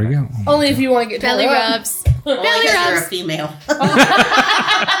 good. There we go. Only if you want to get Belly tore up. rubs. Well, I Belly guess you're a rubs. female.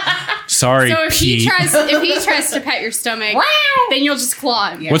 Sorry, So if Pete. he tries to pet your stomach, then you'll just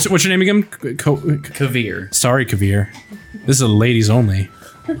claw him. Yeah. What's your name again? Kavir. Sorry, Kavir. This is a ladies only.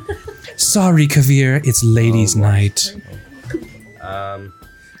 Sorry, Kavir. It's ladies' night.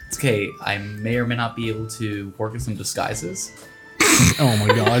 It's okay. I may or may not be able to work in some disguises. Oh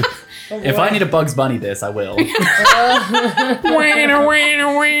my god. If I need to Bugs Bunny this, I will. He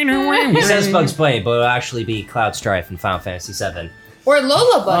says Bugs Bunny, but it'll actually be Cloud Strife in Final Fantasy VII. Or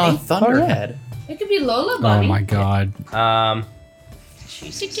Lola Bunny. Thunderhead. It could be Lola Oh Bunny. my god. So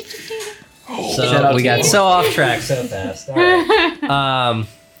Shout out we to got you. so off track so fast. All right.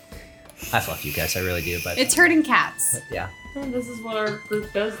 I fuck you guys, I really do. But It's hurting cats. yeah. This is what our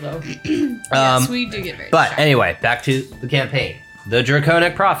group does, though. Yes, we do get very But distracted. anyway, back to the campaign. The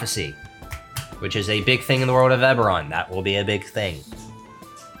Draconic Prophecy, which is a big thing in the world of Eberron. That will be a big thing.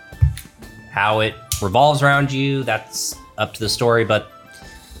 How it revolves around you, that's up to the story, but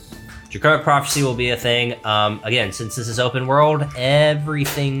Draconic Prophecy will be a thing. Again, since this is open world,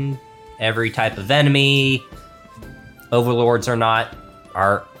 everything, every type of enemy, overlords or not,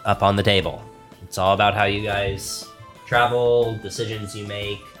 are up on the table. It's all about how you guys travel, decisions you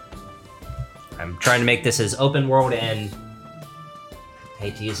make. I'm trying to make this as open world and, I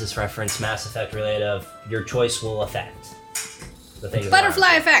hate to use this reference, Mass Effect related, of your choice will affect the things. around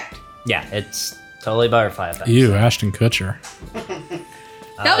Butterfly you. effect. Yeah, it's totally butterfly effect. Ew, Ashton Kutcher.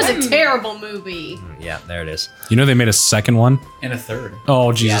 That was a terrible movie. Yeah, there it is. You know they made a second one? And a third.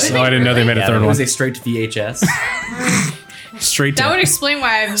 Oh Jesus! Yeah, Oh, I didn't know they made a Yeah, third It one. was a straight to VHS. Straight That would to. explain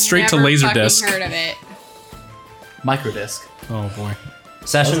why I've Straight to never Laserdisc. fucking heard of it. Microdisc. Oh boy.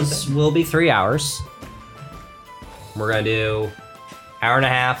 Sessions will be 3 hours. We're gonna do hour and a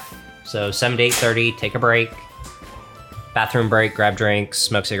half, so 7 to 8:30. Take a break, bathroom break, grab drinks,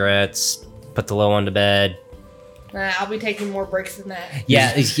 smoke cigarettes, put the little one to bed. Nah, I'll be taking more breaks than that.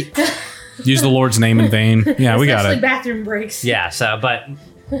 Yeah, Use the Lord's name in vain. Yeah, we got Especially it. bathroom breaks. yeah. So, but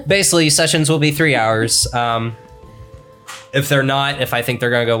basically, sessions will be 3 hours. If they're not, if I think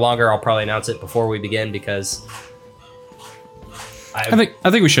they're gonna go longer, I'll probably announce it before we begin because I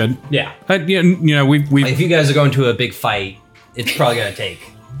think we should. yeah. Yeah, you know we If you guys are going to a big fight, it's probably gonna take.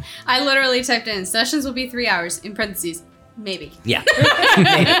 I literally typed in sessions will be 3 hours in parentheses. Maybe. Yeah.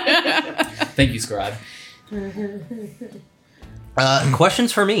 Thank you, Scribe.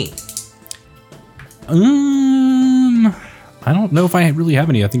 Questions for me? I don't know if I really have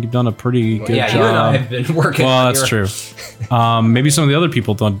any. I think you've done a pretty good Yeah, job. you and I have been working. Well, on that's your- true. Maybe some of the other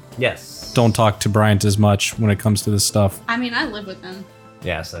people Yes. don't talk to Bryant as much when it comes to this stuff. I mean, I live with them.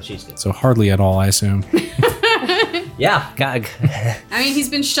 Yeah, so she's good. So hardly at all, I assume. Yeah, God. I mean, he's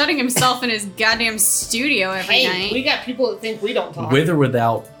been shutting himself in his goddamn studio every Hey, night. we got people that think we don't talk. With or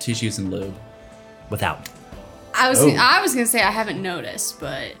without tissues and lube. Without. I was Oh. I was gonna say I haven't noticed,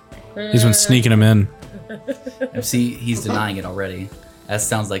 but He's been sneaking them in. See, he's denying it already. That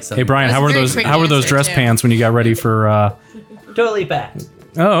sounds like something. Hey Brian, That's how a were very those? quick How were those answer, dress too. pants when you got ready for? Totally back.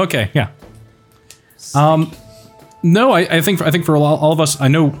 Oh, okay, yeah. No, I think for all of us, I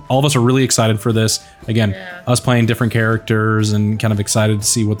know all of us are really excited for this. Again, us playing different characters and kind of excited to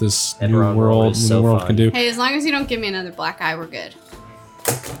see what this Eberron new world world, is so fun. can do. hey, as long as you don't give me another black eye, we're good.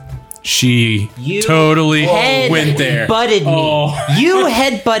 She You totally went there. Butted me. Oh. You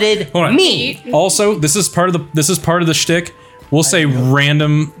head butted Hold on. me. Also, this is part of the shtick. We'll say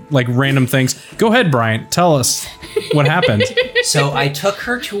random things. Go ahead, Brian. Tell us what happened. So I took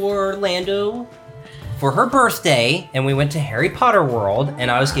her to Orlando for her birthday, and we went to Harry Potter World, and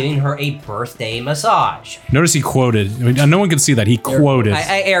I was giving her a birthday massage. Notice he quoted. I mean, no one can see that. He quoted.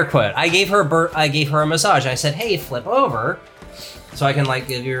 I air quote. I gave her a massage. I said, "Hey, flip over." so I can like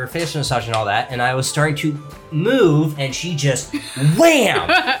give your face massage and all that. And I was starting to move, and she just wham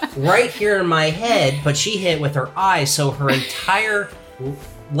right here in my head. But she hit with her eye, so her entire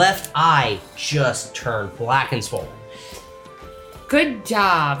left eye just turned black and swollen. Good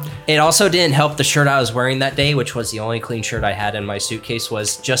job. It also didn't help the shirt I was wearing that day, which was the only clean shirt I had in my suitcase.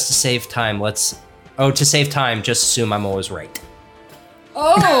 Was just to save time. To save time, just assume I'm always right.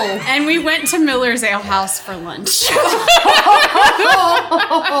 Oh. And we went to Miller's Ale House for lunch.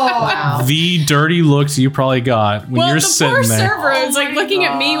 Wow. The dirty looks you probably got when you're the sitting poor there. server is like my looking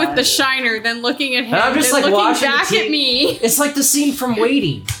at me with God. the shiner, then looking at him, And I'm just, then like, looking watching the back TV. at me. It's like the scene from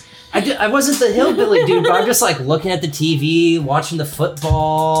Waiting. I wasn't the hillbilly dude, but I'm just like looking at the TV, watching the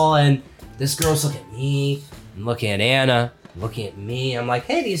football, and this girl's looking at me, and looking at Anna, looking at me. I'm like,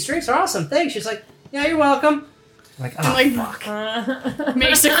 hey, these drinks are awesome, thanks. She's like, yeah, you're welcome. I'm like, oh, And, fuck.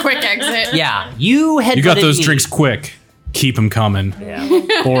 Makes a quick exit. Yeah, you You got those me. drinks quick. Keep them coming, Yeah.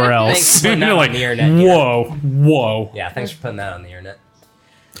 or Thanks else for putting that you're on like, the internet, yeah. whoa. Yeah, thanks for putting that on the internet.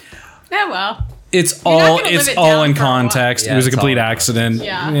 Yeah, well. It's You're not all gonna live it's it all down in for a while. context. Yeah, It was a it's all complete in accident.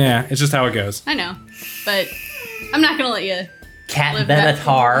 Yeah. It's just how it goes. I know. But I'm not going to let you. Cat Live that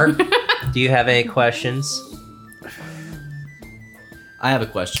Benatar, do you have any questions? I have a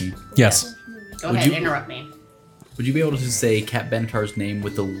question. Yes. Go Would ahead, you- interrupt me. Would you be able to say Cat Benatar's name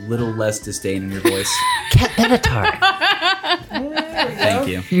with a little less disdain in your voice? Cat Benatar. Thank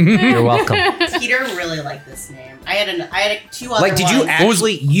you. You're welcome. Peter really liked this name. I had two other Like, did you ones.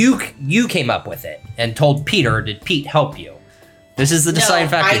 actually you came up with it and told Peter? Or did Pete help you? This is the deciding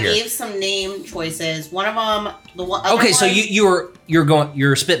factor I here. gave some name choices. One of them, the one. Other Okay, so one, you're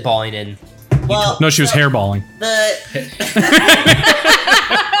spitballing and Well, No, she was so hairballing. The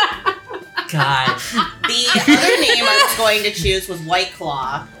God. the other name I was going to choose was White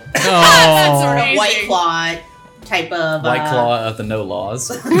Claw. Sort Oh, of White Amazing. Claw type of White Claw of the No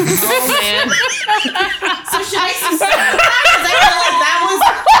Laws. Oh man. So should I say that? 'Cause I feel like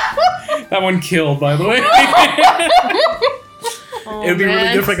that that one killed, by the way. It would be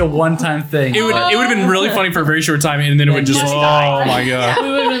really good for like a one-time thing. It would have been really funny for a very short time, and then it would just Just oh die. my god.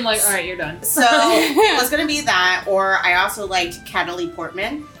 We would have been like, all right, you're done. was so it was going to be that, or I also liked Cataly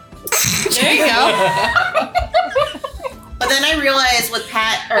Portman. There you go. But then I realized with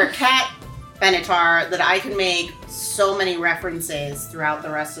Cat Benatar that I can make so many references throughout the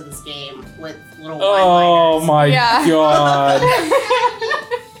rest of this game with little Oh one-liners. my Yeah. god.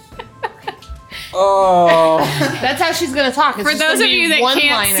 Oh. That's how she's gonna talk. It's For just those gonna of be you that can't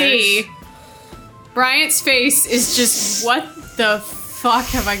one-liners. see, Bryant's face is just, what the fuck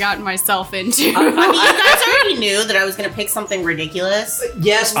have I gotten myself into? I mean, you guys already knew that I was going to pick something ridiculous.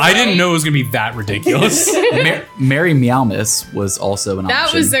 Yes, I didn't know it was gonna be that ridiculous. Mary Meowmas was also an That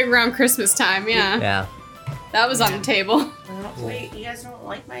option. was around Christmas time, yeah. Yeah. That was on the table. Wait, you guys don't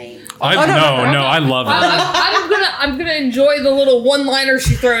like my... I love it. I'm gonna enjoy the little one-liner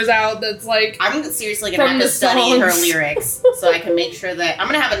she throws out. That's like, I'm seriously going to From have to the study her songs. lyrics so I can make sure that... I'm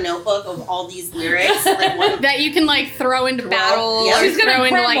going to have a notebook of all these lyrics. Like one, That you can like throw into battle Yeah. or she's gonna throw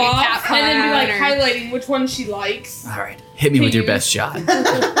into print like a off cat and then be like or- highlighting which one she likes. All right, hit me with your Please. best shot.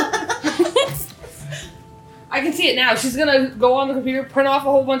 I can see it now. She's gonna go on the computer, print off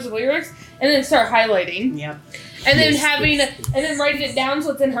a whole bunch of lyrics, and then start highlighting, yep. and then and then writing it down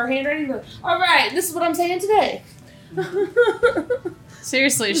so it's in her handwriting. Like, all right, this is what I'm saying today.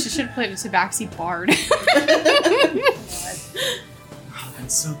 Seriously, she should have played a Tabaxi Bard. Oh,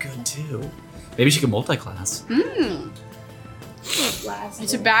 that's so good too. Maybe she could multi-class. Last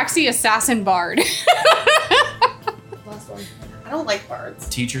A Tabaxi Assassin Bard. one. I don't like bards.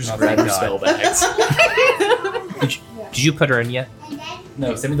 Teachers Oh, grab your thank spell God. bags. Did you put her in yet?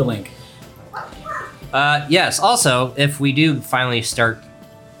 No, send me the link. Yes. Also, if we do finally start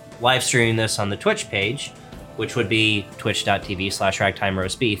live streaming this on the Twitch page, which would be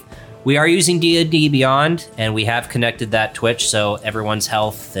twitch.tv/ragtimeroastbeef, we are using D&D Beyond, and we have connected that Twitch, so everyone's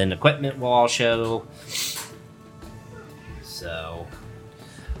health and equipment will all show. So,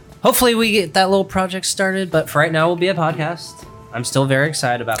 hopefully we get that little project started. But for right now, we'll be a podcast. I'm still very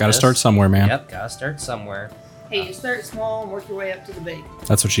excited about. Gotta this. start somewhere, man. Yep, gotta start somewhere. Hey, you start small and work your way up to the big.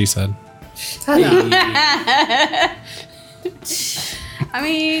 That's what she said. I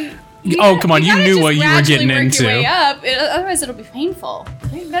mean, Oh, come on, you gotta knew just what you were gradually getting work your into. way up. Otherwise, it'll be painful. I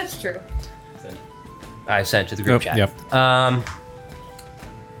think that's true. I sent it to the group chat. Yep. I'm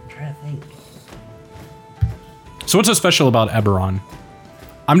trying to think. So what's so special about Eberron?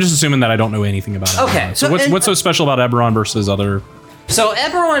 I'm just assuming that I don't know anything about Eberron. Okay, So so- what's so special about Eberron versus other? So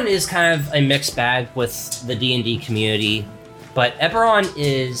Eberron is kind of a mixed bag with the D&D community, but Eberron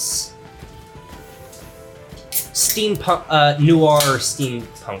is steampunk, noir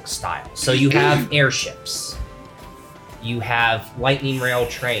steampunk style. So you have airships, you have lightning rail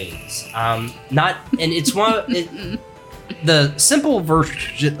trains. The simple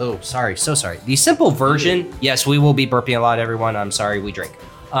version. Oh, sorry, so sorry. The simple version. Yes, we will be burping a lot, everyone. I'm sorry, we drink.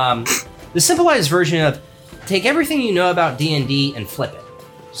 The simplified version of take everything you know about D&D and flip it.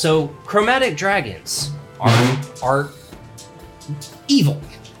 So chromatic dragons are evil.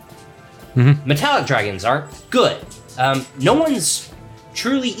 Metallic dragons aren't good. No one's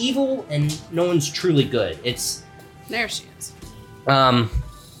truly evil and no one's truly good. There she is.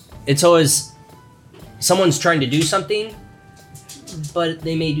 It's always someone's trying to do something, but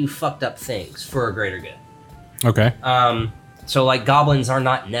they may do fucked up things for a greater good. Okay. So like goblins are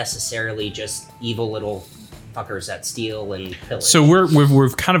not necessarily just evil little fuckers that steal and pillage. So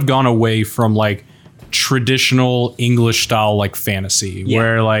we've kind of gone away from like traditional English style like fantasy,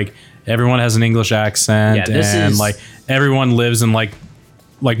 where like everyone has an English accent and like everyone lives in like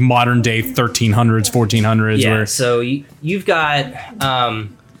modern day 1300s, 1400s. Yeah. Where, So you've got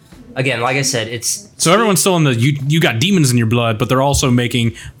again, like I said, it's so everyone's still in the you got demons in your blood, but they're also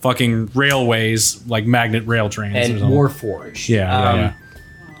making fucking railways like magnet rail trains and Warforged. Yeah.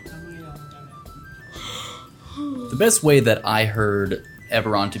 The best way that I heard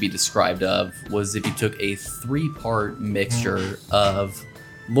Eberron to be described of was if you took a 3-part mixture of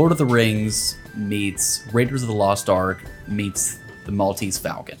Lord of the Rings meets Raiders of the Lost Ark meets the Maltese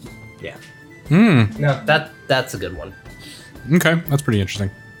Falcon. Yeah. No, that's a good one. Okay, that's pretty interesting.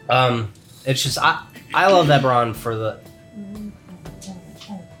 It's just I love Eberron for the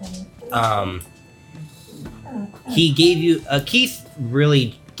he gave you Keith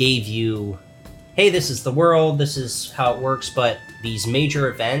really gave you, hey, this is the world, this is how it works, but these major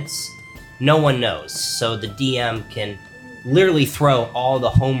events no one knows, so the DM can literally throw all the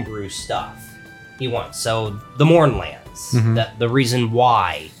homebrew stuff he wants. So the Mournlands, the reason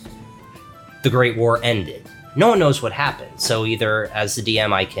why the Great War ended, no one knows what happened. So either as the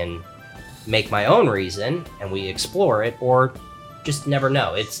DM I can make my own reason and we explore it, or just never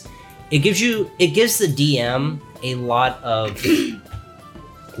know. It gives the DM a lot of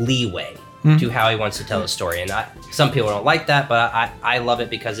leeway to how he wants to tell the story. And some people don't like that, but I love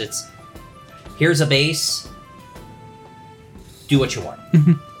it because it's here's a base, do what you want.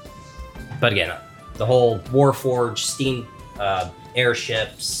 But again, the whole Warforged, steam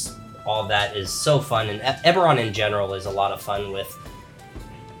airships, all of that is so fun, and Eberron in general is a lot of fun with.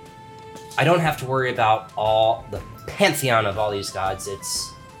 I don't have to worry about all the pantheon of all these gods.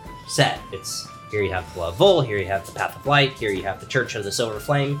 It's set. It's here you have the Blood of Vol, here you have the Path of Light, here you have the Church of the Silver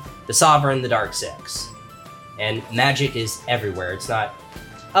Flame, the Sovereign, the Dark Six. And magic is everywhere. It's not,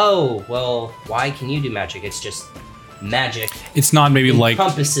 oh, well, why can you do magic? It's just magic. It's not maybe like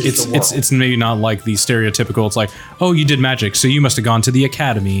encompasses the world. it's maybe not like the stereotypical. It's like, oh, you did magic, so you must have gone to the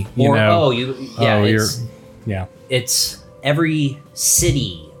academy. It's every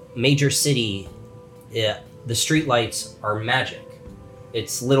city, major city. The streetlights are magic.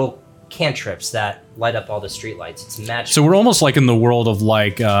 It's little cantrips that light up all the streetlights. It's magic. So we're almost like in the world of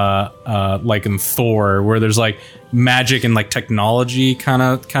like in Thor, where there's like magic and like technology kind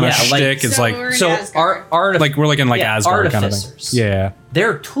of shtick. It's like like we're like in like Asgard kind of thing. Yeah,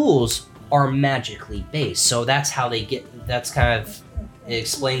 their tools are magically based, so that's how they get. That's kind of it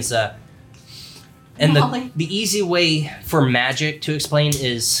explains the. And the easy way for magic to explain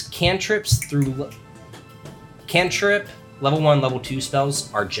is cantrips through cantrip. Level 1, level 2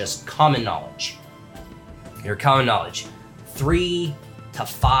 spells are just common knowledge. Your common knowledge. 3 to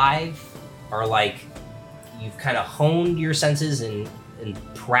 5 are like you've kind of honed your senses and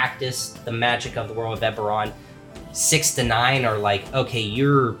practiced the magic of the world of Eberron. 6 to 9 are like, okay,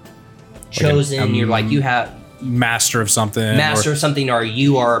 you're chosen. You're like you have master of something. Or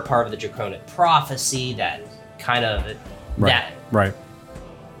you are a part of the Draconic prophecy. That kind of right.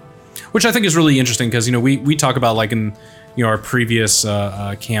 Which I think is really interesting because we talk about like in our previous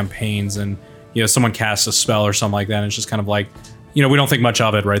campaigns, and someone casts a spell or something like that, and it's just kind of like we don't think much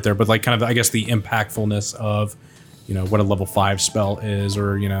of it right there, but like kind of I guess the impactfulness of what a level 5 spell is,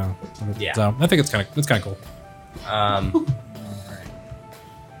 or So I think it's kind of cool.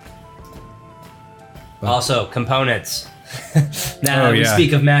 Also components. Now that we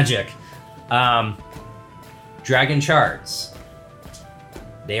speak of magic, dragon shards.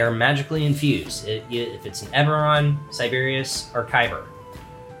 They are magically infused. If it's an Eberron, Siberius, or Kyber,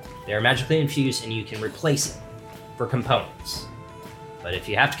 they are magically infused, and you can replace it for components. But if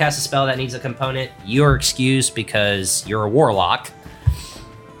you have to cast a spell that needs a component, you're excused because you're a warlock.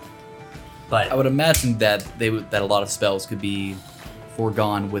 But I would imagine that that a lot of spells could be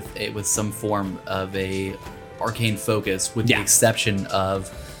foregone with some form of a arcane focus, with Yeah. the exception of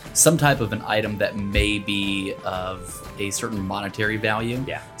some type of an item that may be of a certain monetary value,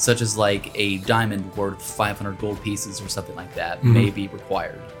 Yeah. such as like a diamond worth 500 gold pieces or something like that, may be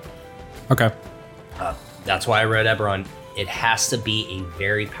required. Okay. That's why I wrote Eberron. It has to be a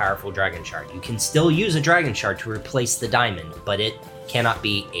very powerful dragon shard. You can still use a dragon shard to replace the diamond, but it cannot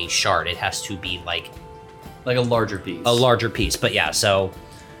be a shard. It has to be like Like a larger piece. a larger piece. But yeah, so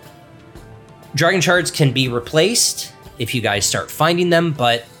dragon shards can be replaced if you guys start finding them,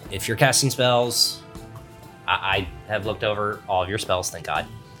 but if you're casting spells, I have looked over all of your spells, thank God.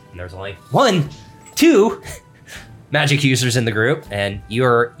 And there's only 2 magic users in the group, and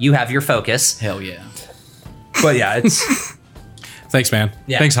you have your focus. Hell yeah. But yeah, it's Thanks, man.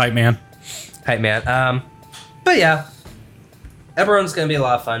 Yeah. Thanks, hype man. Hey man. But yeah, Eberron's gonna be a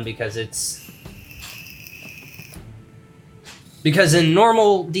lot of fun because in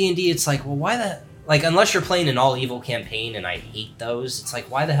normal D&D, it's like, well, why the unless you're playing an all evil campaign, and I hate those. It's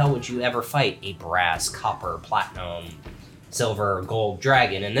like, why the hell would you ever fight a brass, copper, platinum, silver, or gold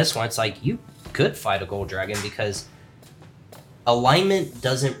dragon? In this one, it's like you could fight a gold dragon because alignment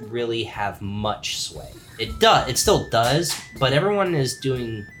doesn't really have much sway. It still does, but everyone is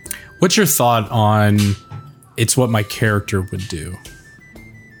doing. What's your thought on it's what my character would do?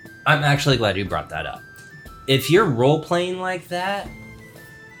 I'm actually glad you brought that up. If you're role playing like that,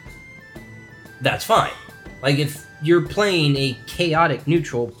 that's fine. Like if you're playing a chaotic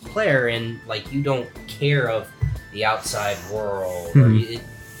neutral player and like you don't care of the outside world, or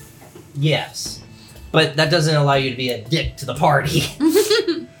yes, but that doesn't allow you to be a dick to the party.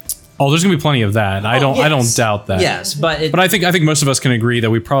 Oh, there's gonna be plenty of that. I don't doubt that. Yes, but But I think most of us can agree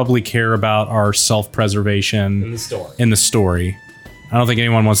that we probably care about our self-preservation in the story. in the story. I don't think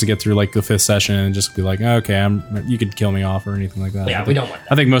anyone wants to get through like the 5th session and just be like, okay, you could kill me off or anything like that. Yeah, we don't want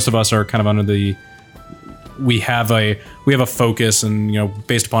that. I think most of us are kind of under the we have a focus, and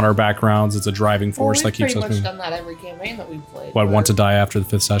based upon our backgrounds, it's a driving force We've that keeps pretty us much moving. done that every campaign that we've played. What, want to die after the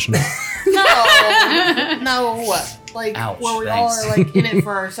 5th session? No. Like, Ouch, where we thanks. all are like in it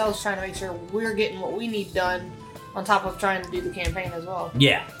for ourselves, trying to make sure we're getting what we need done, on top of trying to do the campaign as well,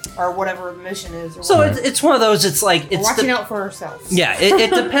 Yeah. or whatever the mission is. Or So whatever. it's one of those. It's like We're it's watching the, out for ourselves. yeah.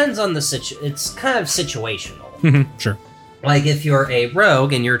 It depends on the it's kind of situational. Mhm, sure. Like if you're a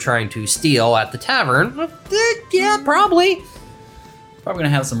rogue and you're trying to steal at the tavern, yeah, probably. Probably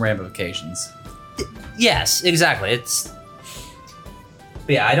gonna have some ramifications. Yes, exactly.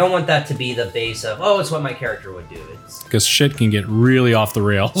 But yeah, I don't want that to be the base of, it's what my character would do. It's Because shit can get really off the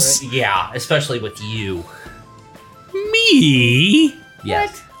rails. yeah, especially with you. Me?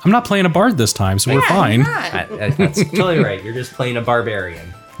 Yes, I'm not playing a bard this time, so we're Yeah, fine. you're not. that's totally right. You're just playing a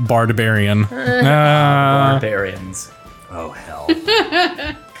barbarian. Bardabarian. Barbarians. Oh hell.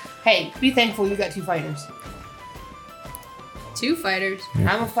 Hey, be thankful you got 2 fighters. 2 fighters.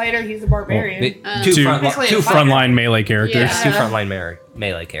 I'm a fighter. He's a barbarian. Two Two Basically a frontline melee characters. Yeah. Two frontline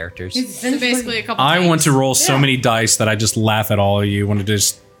melee characters. He's So basically a couple I tanks. want to roll so Yeah. many dice that I just laugh at all of you when it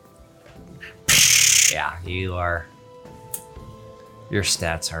just. Yeah, you are. Your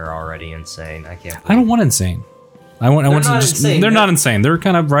stats are already insane. I can't. I don't want insane. I want to not just. insane. They're not insane. They're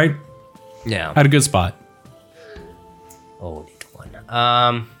kind of right Yeah. at a good spot. Oh, need one.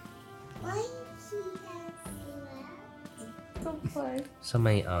 Go play. So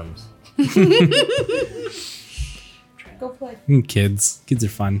many ums. Go play. Kids are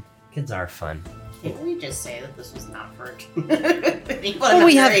fun. Kids are fun. Didn't we just say that this was not for people Well,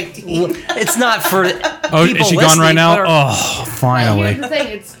 we have. under 18? It's not for. Oh, people is she gone right listening, now? but are- Oh, Here's finally. the thing,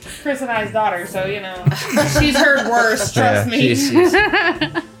 it's Chris and I's daughter, so she's heard worse. Trust me.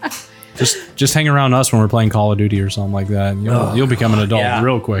 Just hang around us when we're playing Call of Duty or something like that. You'll become an adult Yeah.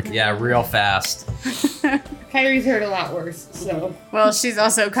 real quick. Yeah, real fast. Kyrie's heard a lot worse. So Well, she's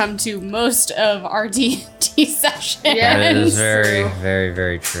also come to most of our D&D sessions. Yeah. That is very, true. very,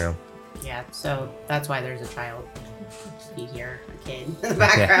 very true. Yeah, so that's why there's a child. You hear a kid in the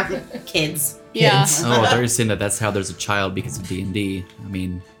background. Kids. Yeah. Kids. Oh, I thought you were saying that's how there's a child because of D&D. I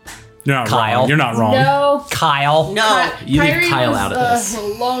mean, You're not Kyle. wrong. You're not wrong. no. Kyle. No. You leave Kyrie Kyle was, out of this.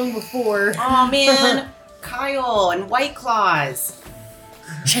 Long before. Oh man, Kyle and White Claws.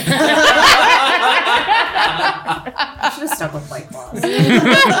 I should have stuck with White Claws.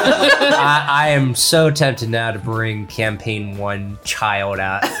 I am so tempted now to bring campaign 1 child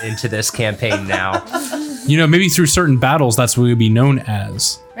out into this campaign now. Maybe through certain battles, that's what we'd be known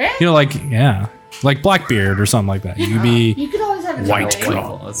as. Yeah. Like Blackbeard or something like that. You could be You could always have a White child.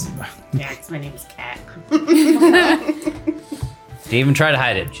 Claw. Claws. Yeah, 'cause my name is Cat. Didn't even try to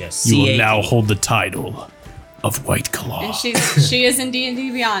hide it. Just You will C-A-T. now hold the title of White Claw. And she is in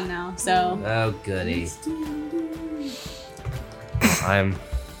D&D Beyond now, so. Oh, goody. I'm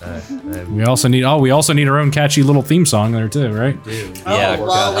We also need our own catchy little theme song there too, right? Dude. Oh, Yeah, work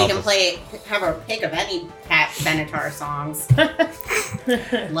well, out, we help can us. have a pick of any Pat Benatar songs.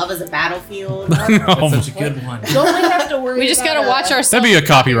 Love is a Battlefield. That's such a good one. Don't we have to worry? We just about gotta watch our. That'd be a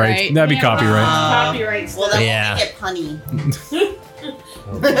copyright. That'd be Yeah. copyright. copyright Well, stuff. then Yeah. we'll make it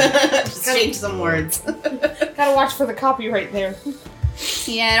punny. Just change some words. Gotta watch for the copyright there.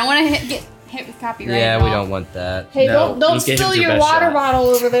 Yeah, I don't want to get hit with copyright. yeah, at we all. don't want that. Hey, No, don't just get him spill with your your best water shot. bottle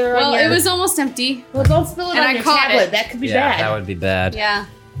over there. Well, on your, it was almost empty. Well, don't spill it and on I your caught tablet. it. That could be Yeah, bad. that would be bad. Yeah,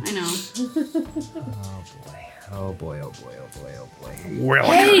 I know. Oh boy, oh boy, oh boy, oh boy. Well,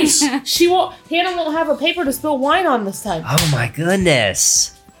 Hey, Hannah won't have a paper to spill wine on this time. Oh my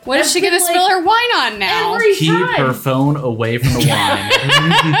goodness. What is That's she gonna been, spill like, her wine on now? Every Keep time. her phone away from the wine.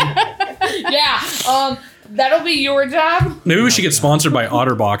 Yeah. That'll be your job. maybe we should get sponsored by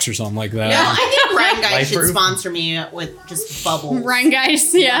OtterBox or something like that. No, I think Ryan Guy should Life-proof. sponsor me with just bubbles. Ryan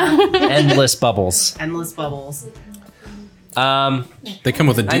guys, yeah. Endless bubbles. Endless bubbles. They come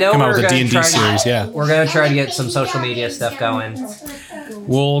with I know come out we're with a gonna D&D try to- series. Yeah, We're gonna try to get some social media stuff going.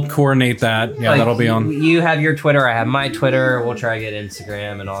 we'll coordinate that. Yeah, Like, that'll be on. You have your Twitter, I have my Twitter. We'll try to get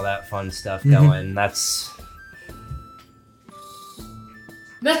Instagram and all that fun stuff going. That's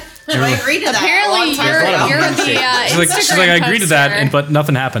I agreed to that. Apparently, a long time you're ago. the She's like, I agreed to that, poster. but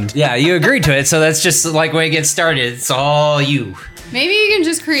nothing happened. yeah, you agreed to it, so that's just like when it gets started. It's all you. Maybe you can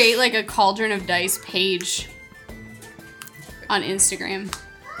just create like a Cauldron of Dice page on Instagram.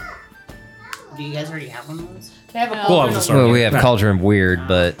 Do you guys already have one of those? They have a Well, cauldron I'll of- start. Well, we have Yeah. Cauldron Weird,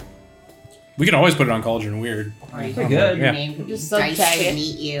 but We can always put it on Cauldron Weird. Right. good. Your Yeah. name could be Just Dice subtag to it.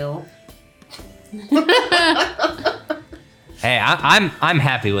 meet you. hey, I'm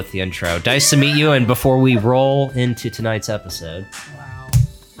happy with the intro. Nice to meet you. And before we roll into tonight's episode, Wow.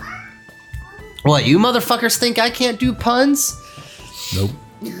 what you motherfuckers think I can't do puns? Nope.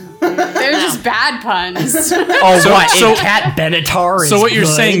 They're just bad puns. Oh, So- what? so- And Cat Benatar is So what you're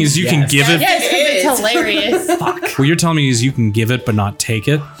good? saying is you can Yes. give it. Yes, 'cause it's hilarious. What you're telling me is you can give it but not take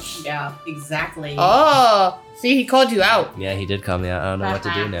it. Yeah, exactly. Oh, see, he called you out. Yeah, he did call me out. I don't know what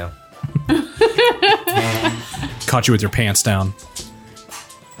to do now. Caught you with your pants down.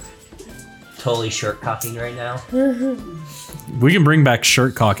 Totally shirt cocking right now. We can bring back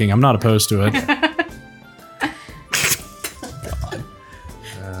shirt cocking. I'm not opposed to it.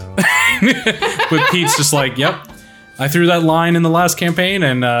 With Pete's just like, yep, I threw that line in the last campaign,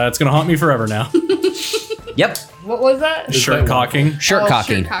 and it's gonna haunt me forever now. Yep, What was that? Shirt cocking. shirt Oh,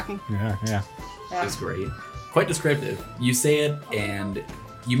 cocking. Shirt cocking. Yeah, yeah. It's great. Quite descriptive. You say it, and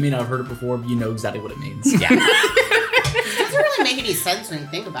you may not have heard it before, but you know exactly what it means. It doesn't really make any sense when you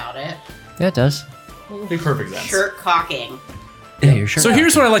think about it. Yeah, it does. Makes perfect sense. Shirt cocking. Yeah, your shirt. So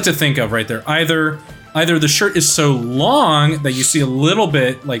here's what I like to think of right there. Either the shirt is so long that you see a little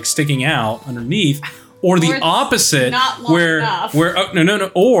bit like sticking out underneath, or the Or it's opposite, not long where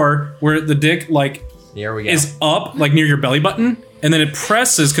enough. or where the dick like Here we go. is up like near your belly button, and then it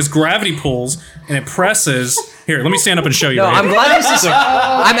presses because gravity pulls and it presses. Here, let me stand up and show you. No, right I'm here. glad this is.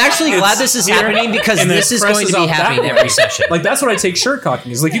 I'm actually glad this is here, happening because and then this it is going presses to be out that happening way. every session. Like that's what I take shirt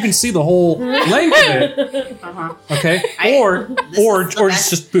cocking is like you can see the whole length of it. Uh-huh. Okay, I- or this or is the or best.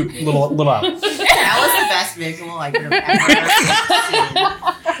 just boop little out. That was the best visual I could have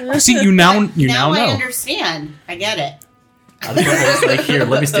ever seen. See, you now now I know. understand. I get it. I think I was like, here,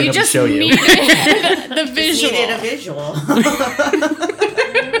 let me stand You up and just show you. needed the Just visual. needed a visual.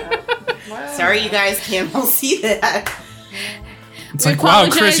 Sorry, you guys can't all see that. It's We like, wow,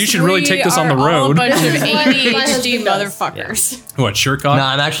 Chris, apologize, you should really we take this on the are all road. A bunch of My ADHD husband does. motherfuckers. What shirt cock? No,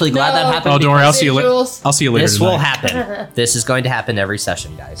 I'm actually glad that No. happened. Oh, don't worry, I'll see you later. Visuals. I'll see you later. This will tonight. happen. This is going to happen every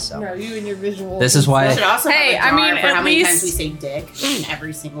session, guys. So No, you and your visual. This is why- We should also Hey, have a I jar mean, for at how many least- times we say dick in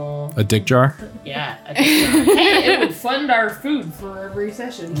every single. A dick jar. Yeah. a dick jar. Hey, it would fund our food for every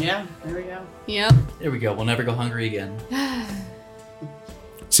session. Yeah, there we go. Yep. There we go. We'll never go hungry again.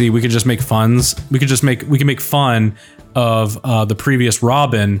 See, we could just make funs. We can make fun of the previous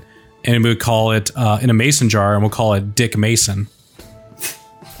Robin, and we would call it in a mason jar, and we'll call it Dick Mason.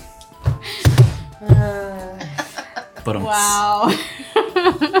 But Wow.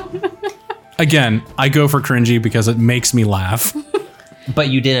 Again, I go for cringy because it makes me laugh. but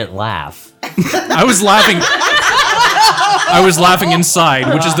you didn't laugh. I was laughing. I was laughing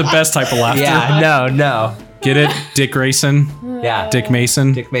inside, which is the best type of laughter. Yeah, no. Get it, Dick Grayson, Yeah, Dick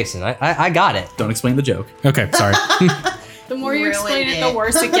Mason. Dick Mason. I got it. don't explain the joke. Okay, sorry. The more you Ruined explain it, it. the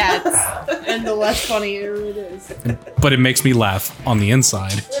worse it gets. And the less funnier it is. But it makes me laugh on the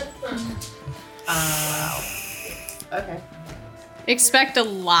inside. Okay. Expect a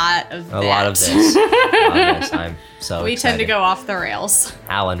lot of A that. lot of this. A lot of this. I'm so We tend to excited. go off the rails.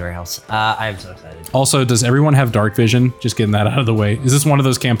 Alan Rails. I'm so excited. Also, does everyone have dark vision? Just getting that out of the way. Is this one of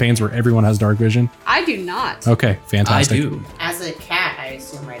those campaigns where everyone has dark vision? I do not. Okay, I fantastic. do. As a cat, I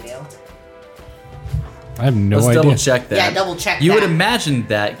assume I do. I have no Let's idea. double check that. Yeah, double check You that. would imagine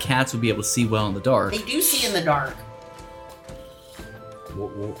that cats would be able to see well in the dark. They do see in the dark.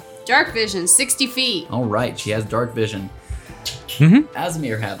 Dark vision, 60 feet. All right, she has dark vision. Mhm.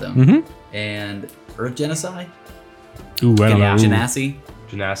 Azamir had them. Mhm. And Earth Genocide? Ooh, I don't Yeah. know. Ooh. Genasi?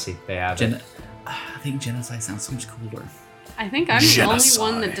 Genasi, they have it. I think Genocide sounds so much cooler. I think I'm the only Genocide.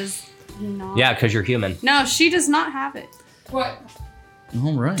 one that does not. Yeah, because you're human. No, she does not have it. What?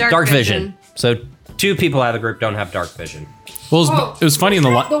 All right. Dark vision. So 2 people out of the group don't have dark vision. Well, Oh, it was funny in the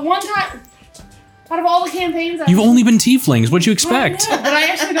The one time, out of all the campaigns, You've only been tieflings. What'd you expect? But I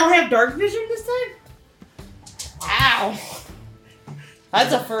actually don't have dark vision this time. Wow,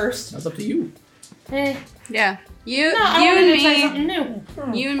 that's a first. That's up to you. Eh. Yeah. You, No, I you wanted and to try me, something new.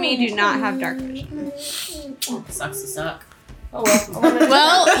 you and me do not have dark vision. Sucks to suck. Oh well. I'm gonna-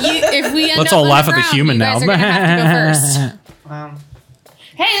 Well, if we end Let's up all on laugh the at the ground, human you now. guys are gonna have to go first. Wow.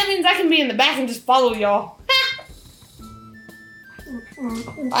 Hey, that means I can be in the back and just follow y'all.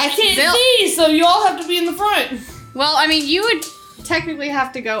 I can't Bill- see, so you all have to be in the front. Well, I mean, you would technically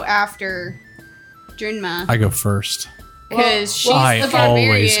have to go after Drinma I go first. because she's I the barbarian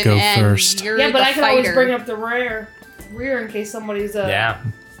always go and first. you're Yeah, but the I can always fighter. bring up the rear in case somebody's Yeah.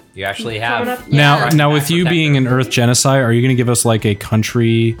 You actually coming have. up. Now, Yeah. now with you being an Earth Genocide, are you going to give us like a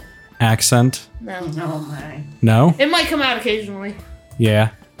country accent? No. Oh my. No? It might come out occasionally. Yeah.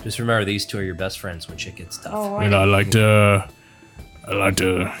 Just remember, these 2 are your best friends when shit gets tough. Oh, And I like to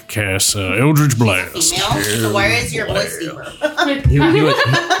cast Eldritch Blast. Female? So where is your voice deeper? He was,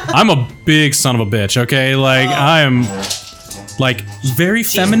 I'm a big son of a bitch, okay? Like, I am, like, very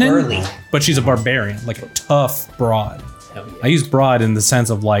feminine, burly. but she's a barbarian, like a tough broad. Hell yeah. I use broad in the sense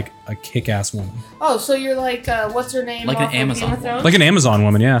of, like, a kick-ass woman. Oh, so you're like, what's her name? Like an off of Amazon Game of Thrones? Like an Amazon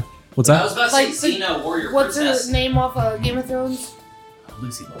woman, yeah. What's that? about to Like say Xena Warrior What's her name off of Game of Thrones?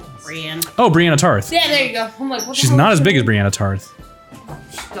 Lucy Lawless. Brienne. Oh, Brianna Tarth. Yeah, there you go. I'm like, what the She's hell not is as her big as name? Brianna Tarth.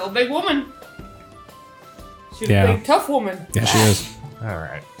 Still a big woman. She's Yeah. a big, tough woman. Yeah, she is.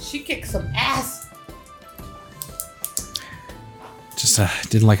 Alright. She kicks some ass. Just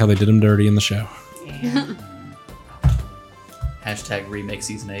didn't like how they did him dirty in the show. Yeah. Hashtag remake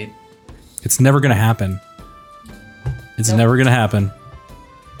season 8. It's never gonna happen. It's Nope. never gonna happen.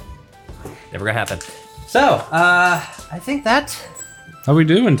 Never gonna happen. So, I think that How we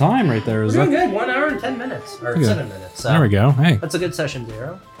do in time right there? Is we're doing that? good. 1 hour and 10 minutes. Or Okay. 7 minutes. So There we go. Hey. That's a good session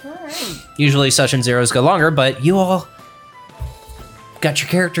 0. Usually session 0s go longer, but you all got your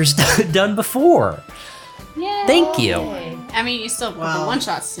characters done before. Yeah. Thank you. I mean, you still have a couple Wow.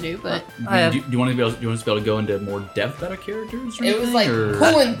 one-shots to do, but Do you want to be able? Do you want us to be able to go into more depth about our characters? Or It was anything, like or-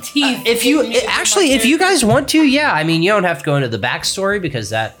 pulling teeth. If you getting me to actually, my if you character. guys want to, yeah. I mean, you don't have to go into the backstory because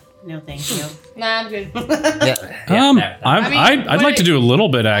that. No, thank you. Nah, I'm good. Yeah, I'd like to do a little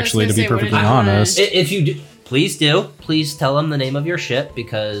bit actually, to gonna be say, what perfectly did you wanna- honest. If you do, please do. Please tell them the name of your ship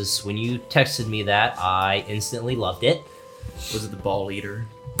because when you texted me that, I instantly loved it. Was it the Ball Eater?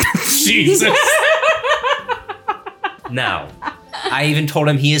 Jesus. No, I even told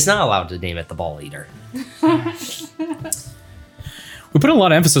him he is not allowed to name it the Ball Eater. We put a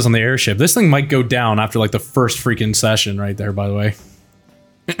lot of emphasis on the airship. This thing might go down after like the first freaking session right there, by the way.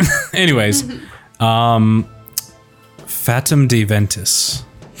 Anyways, Fatum de Ventus.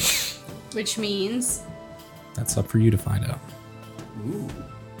 which means That's up for you to find out.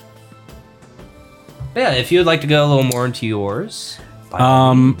 Yeah, if you would like to go a little more into yours. by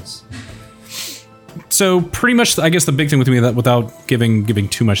all means. So pretty much, I guess the big thing with me that without giving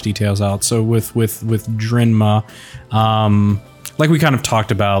too much details out. So with Drinma, like we kind of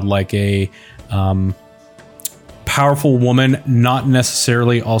talked about, like a powerful woman, not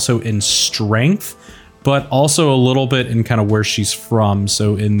necessarily also in strength, but also a little bit in kind of where she's from.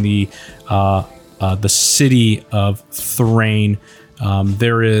 So in the city of Thrain,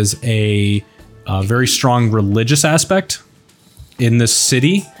 there is a very strong religious aspect in this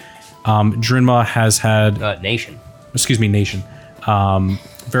city. Drinma has had, Nation. nation,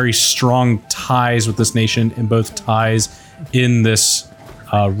 very strong ties with this nation, and both ties in this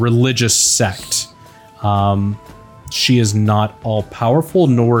religious sect. She is not all powerful,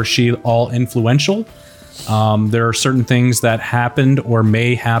 nor is she all influential. There are certain things that happened or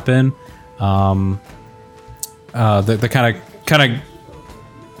may happen that kind of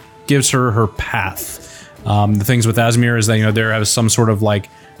gives her path. The things with Azamir is that there has some sort of like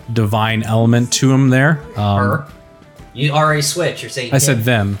divine element to him there. You already switched. You're saying I said him.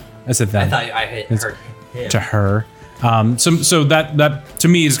 them. I said them. I thought I heard him. To her. So that to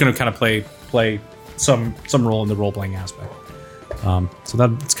me is going to kind of play some role in the role playing aspect. So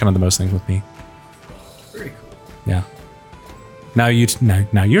that's kind of the most thing with me. Very cool. Yeah. Now your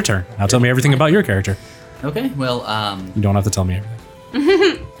turn. Now tell me everything about your character. Okay, well, You don't have to tell me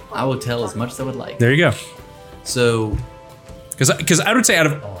everything. I will tell as much as I would like. There you go. So, Because I would say out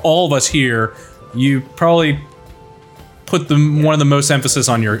of all of us here, you probably put one of the most emphasis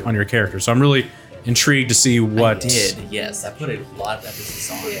on your character. So I'm really intrigued to see what. I did, yes. I put a lot of emphasis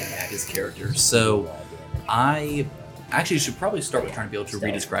on his character. So, I actually should probably start with trying to be able to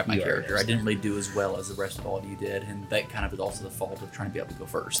re-describe my character. I didn't really do as well as the rest of all of you did, and that kind of is also the fault of trying to be able to go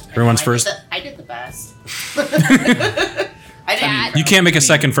first. Everyone's first. I did the best. You can't make a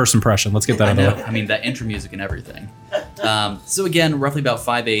second first impression. Let's get that I out of know. the way. I mean, that intro music and everything. So again, roughly about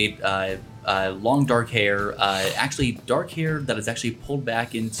 5'8", long dark hair. Actually, dark hair that is actually pulled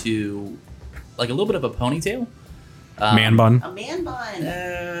back into like a little bit of a ponytail. Man bun. A man bun.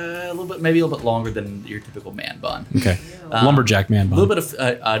 Maybe a little bit longer than your typical man bun. Okay. Lumberjack man A bun. little bit of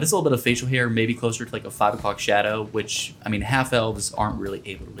just a little bit of facial hair, maybe closer to like a 5 o'clock shadow. Which I mean, half elves aren't really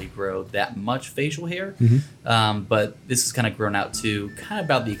able to regrow that much facial hair, but this is kind of grown out to kind of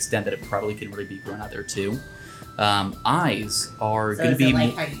about the extent that it probably can really be grown out there too. Eyes are So going to is be. it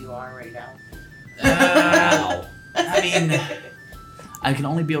like how you are right now? I mean, I can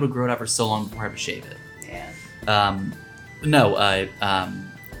only be able to grow it out for so long before I have to shave it. Yeah.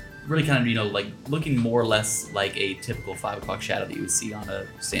 Really kind of, like looking more or less like a typical 5 o'clock shadow that you would see on a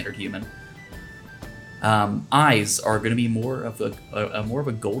standard human. Eyes are going to be more of a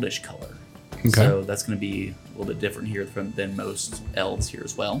goldish color. Okay. So that's going to be a little bit different here than most elves here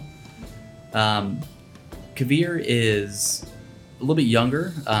as well. Kavir is a little bit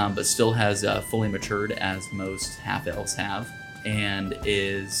younger, but still has fully matured as most half elves have, and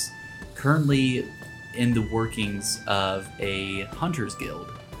is currently in the workings of a hunters guild,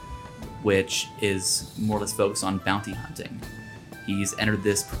 which is more or less focused on bounty hunting. He's entered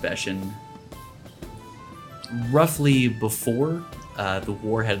this profession roughly before the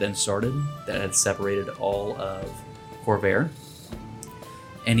war had then started that had separated all of Corvair.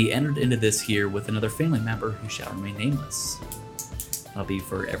 And he entered into this here with another family member who shall remain nameless. That'll be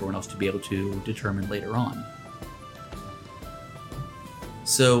for everyone else to be able to determine later on.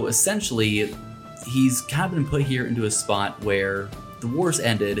 So essentially, he's kind of been put here into a spot where the war's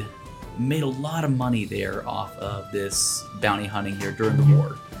ended, made a lot of money there off of this bounty hunting here during the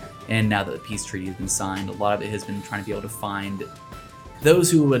war. And now that the peace treaty has been signed, a lot of it has been trying to be able to find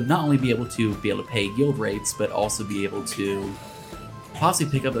those who would not only be able to pay guild rates, but also be able to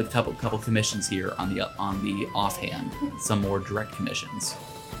possibly pick up a couple commissions here on the offhand, some more direct commissions.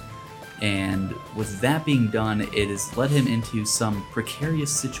 And with that being done, it has led him into some precarious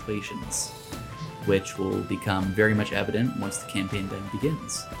situations, which will become very much evident once the campaign then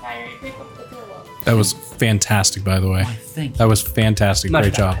begins. That was fantastic, by the way. Why, thank you. That was fantastic. Much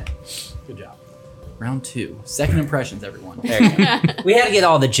Great job. better. Good job. Round 2. Second impressions, everyone. There you go. We had to get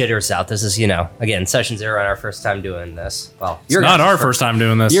all the jitters out. This is, again, session 0 and our first time doing this. Well, It's not our first time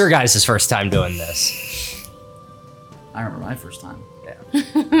doing this. Your guys' first time doing this. I remember my first time.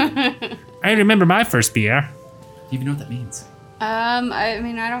 I remember my first beer. Do you even know what that means? I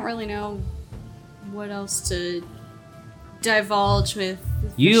mean, I don't really know what else to divulge with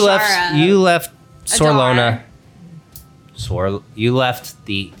You Shara. left Sorlona. Adar. You left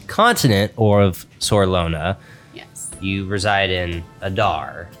the continent of Sorlona. Yes. You reside in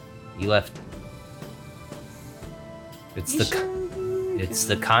Adar. You left. It's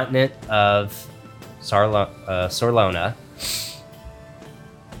the continent of Sorlona.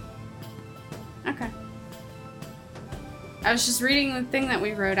 Okay. I was just reading the thing that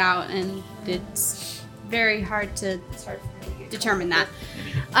we wrote out, and it's very hard to determine that.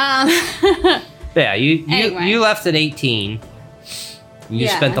 Yeah, you Anyway. you left at 18. You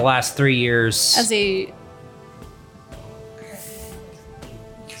Yeah. spent the last 3 years As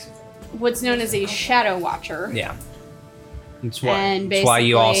what's known as a shadow watcher. Yeah. That's And why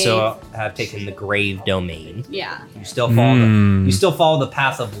you basically- also have taken the grave domain. Yeah. You still follow the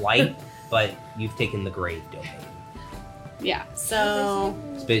path of light, but you've taken the grave domain. Yeah. So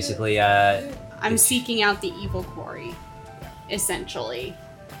It's basically I'm seeking out the evil quarry, essentially.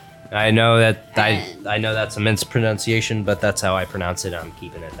 I know that And- I know that's a mispronunciation, but that's how I pronounce it. I'm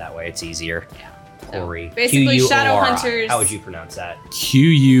keeping it that way. It's easier. Yeah. So Quarry. basically, shadow Q-U-O-R-I. hunters. How would you pronounce that?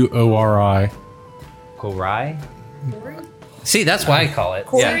 Q-U-O-R-I. Korai? See, that's why I call it.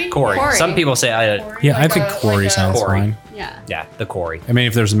 Quarry? Yeah, Corey. Quarry. Some people say Yeah, I Like think a- quarry like a- sounds Quarry. fine. Yeah. yeah, the Corey. I mean,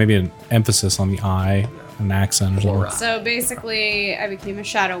 if there's maybe an emphasis on the I, an accent or something. Laura. So basically, I became a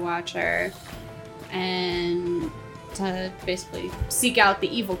Shadow Watcher, and to basically seek out the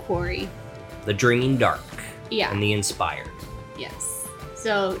evil quarry. The Dreaming Dark Yeah. and the Inspired. Yes.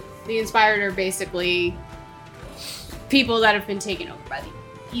 So the Inspired are basically people that have been taken over by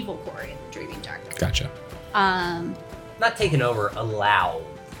the evil quarry and the Dreaming Dark. Gotcha. Not taken over, allowed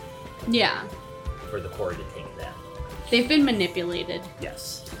Yeah. for the core to take them. They've been manipulated.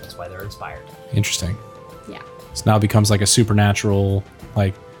 Yes, that's why they're inspired. Interesting. Yeah. So now it becomes like a supernatural,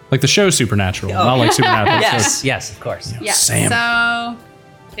 like the show Supernatural, not like Supernatural. Yes, yes, of course. Yeah. Sam. So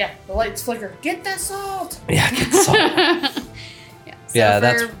Yeah, the lights flicker. Get that salt. Yeah, get the salt. yeah. So Yeah, for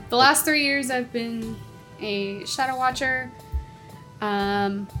that's- the last 3 years I've been a Shadow Watcher.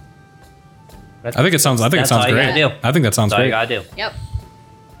 I think it sounds all great. you gotta do. I think that sounds That's all you great. gotta do. Yep.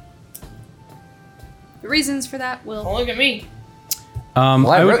 The reasons for that will Don't look at me. Well,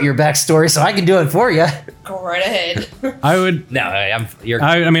 I wrote your backstory, so I can do it for you. Go right ahead. I would. No, you're.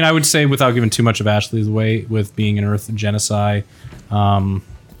 I mean, I would say without giving too much of Ashley's way, with being an Earth Genocide,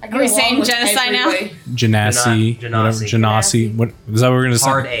 I get Are we along saying with genocide now? everybody. Genasi, whatever, Genasi. What is that? What we're gonna say?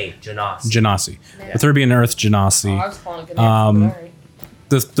 Hard A, Janasi. Genasi. With her being an Earth Oh, I Genasi, was calling it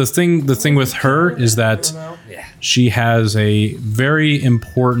Ganassi, the thing with her is that she has a very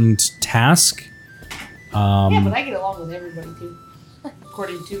important task. yeah, but I get along with everybody too,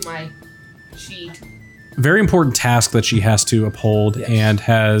 according to my sheet. Very important task that she has to uphold, and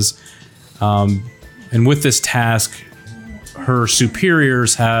has, and with this task, her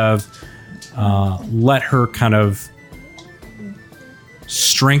superiors have let her kind of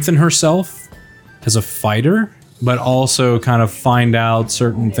strengthen herself as a fighter, but also kind of find out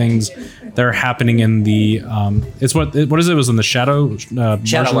certain things that are happening in the. It's what is it? It was in the Shadow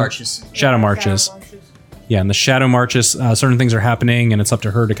Marches. Shadow Marches. Yeah, in the Shadow Marches, certain things are happening, and it's up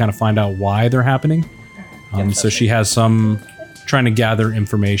to her to kind of find out why they're happening. So she has some trying to gather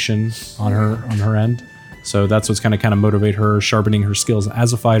information on her end. So that's what's kind of motivate her, sharpening her skills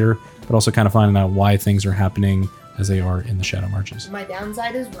as a fighter, but also kind of finding out why things are happening as they are in the Shadow Marches. My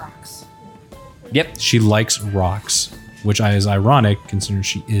downside is rocks. Yep. She likes rocks, which is ironic considering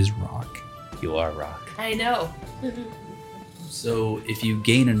she is rock. You are rock. I know. So if you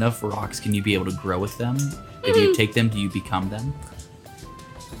gain enough rocks, can you be able to grow with them? If you take them, do you become them?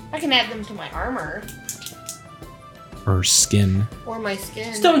 I can add them to my armor Her skin. or my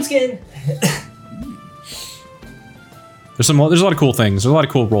skin. Stone skin. There's a lot of cool things. There's a lot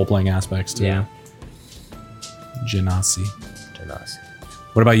of cool role playing aspects to Yeah. Genasi. Janasi.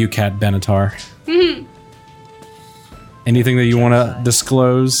 What about you, Kat Benatar? Anything that you want to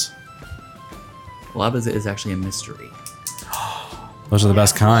disclose? Labas is actually a mystery. Those are the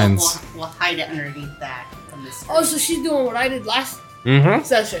best kinds. We'll hide it underneath that. From this Oh, so she's doing what I did last Mm-hmm.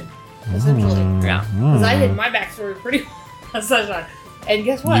 session, essentially. Yeah. Because I hid my backstory pretty well last session. And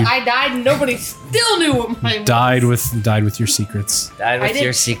guess what? You- I died and nobody still knew what mine was. Died with your secrets. Died I with did-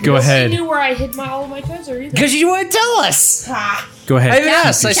 your secret. Go ahead. Nobody knew where I hid all of my treasure either. Because you wouldn't tell us. Ah, Go ahead.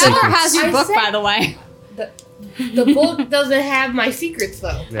 Yes, I said. Keller has your I book, said- by the way. the book doesn't have my secrets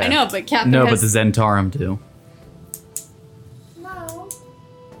though. Yeah. I know, but Captain No, has but the Zentarum do. No.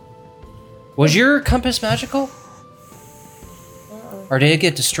 Was your compass magical? Or did it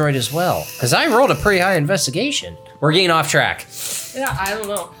get destroyed as well? Because I rolled a pretty high investigation. We're getting off track. Yeah, I don't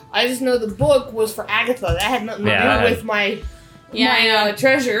know. I just know the book was for Agatha. That had nothing to Yeah. do with my Yeah, I know.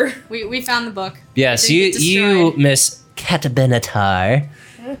 treasure. We found the book. Yes, It didn't get you, destroyed. Miss Catabenatar.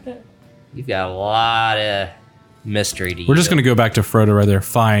 You've got a lot of mystery to you. We're just gonna go back to Frodo right there.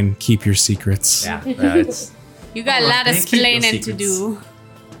 Fine, keep your secrets. Yeah, no, it's You got a Oh, lot of thank you, explaining those to secrets. do.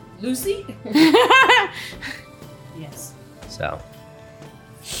 Lucy? Yes. so.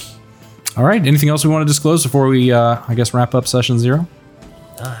 All right. Anything else we want to disclose before we, I guess, wrap up session 0?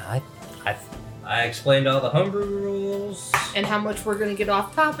 I explained all the homebrew rules. And how much we're gonna get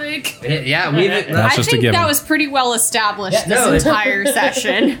off topic. Yeah, we've That's I just a think given. that was pretty well established Yeah, no, this it- entire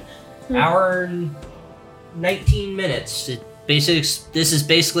session. hour and 19 minutes. This is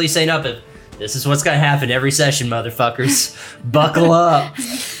basically saying up if this is what's gonna happen every session, motherfuckers. Buckle up.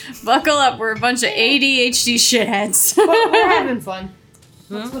 Buckle up, we're a bunch of ADHD shitheads. But we're having fun.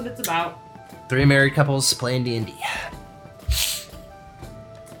 That's what it's about. 3 married couples playing D&D.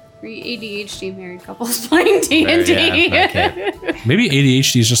 3 ADHD married couples playing D&D. Yeah, okay. Maybe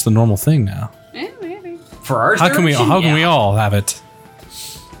ADHD is just the normal thing now. Yeah, maybe. For our How can we generation, all have it?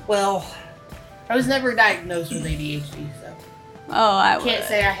 Well, I was never diagnosed with ADHD, so Oh, I can't would.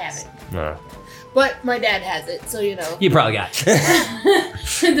 say I have it. no. But my dad has it, so you know. You probably got it.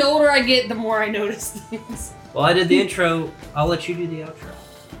 The older I get, the more I notice things. Well, I did the intro. I'll let you do the outro.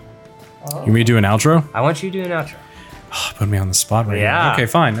 You want me to do an outro? I want you to do an outro. Put me on the spot right Yeah. now. Okay,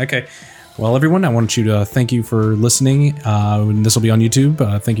 fine. Okay. Well, everyone, I want you to thank you for listening. This will be on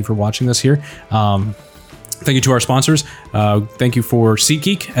YouTube. Thank you for watching this here. Thank you to our sponsors. Thank you for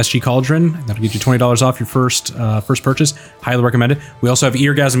SeatGeek, SG Cauldron. That'll get you $20 off your first purchase. Highly recommend it. We also have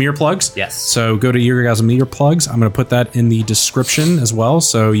Eargasm earplugs. Yes. So go to Eargasm earplugs. I'm going to put that in the description as well,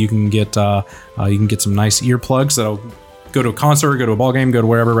 so you can get some nice earplugs that'll go to a concert, go to a ball game, go to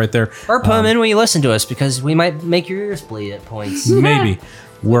wherever right there. Or put them in when you listen to us, because we might make your ears bleed at points. Maybe.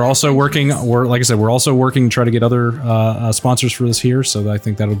 We're also working. Like I said, we're also working to try to get other sponsors for this here. So I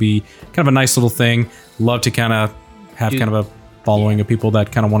think that'll be kind of a nice little thing. Love to kind of have kind of a following of people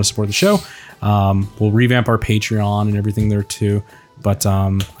that kind of want to support the show. We'll revamp our Patreon and everything there too. But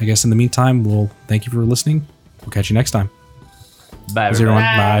I guess in the meantime, we'll thank you for listening. We'll catch you next time. Bye, Everyone. everyone.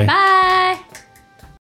 Bye. Bye.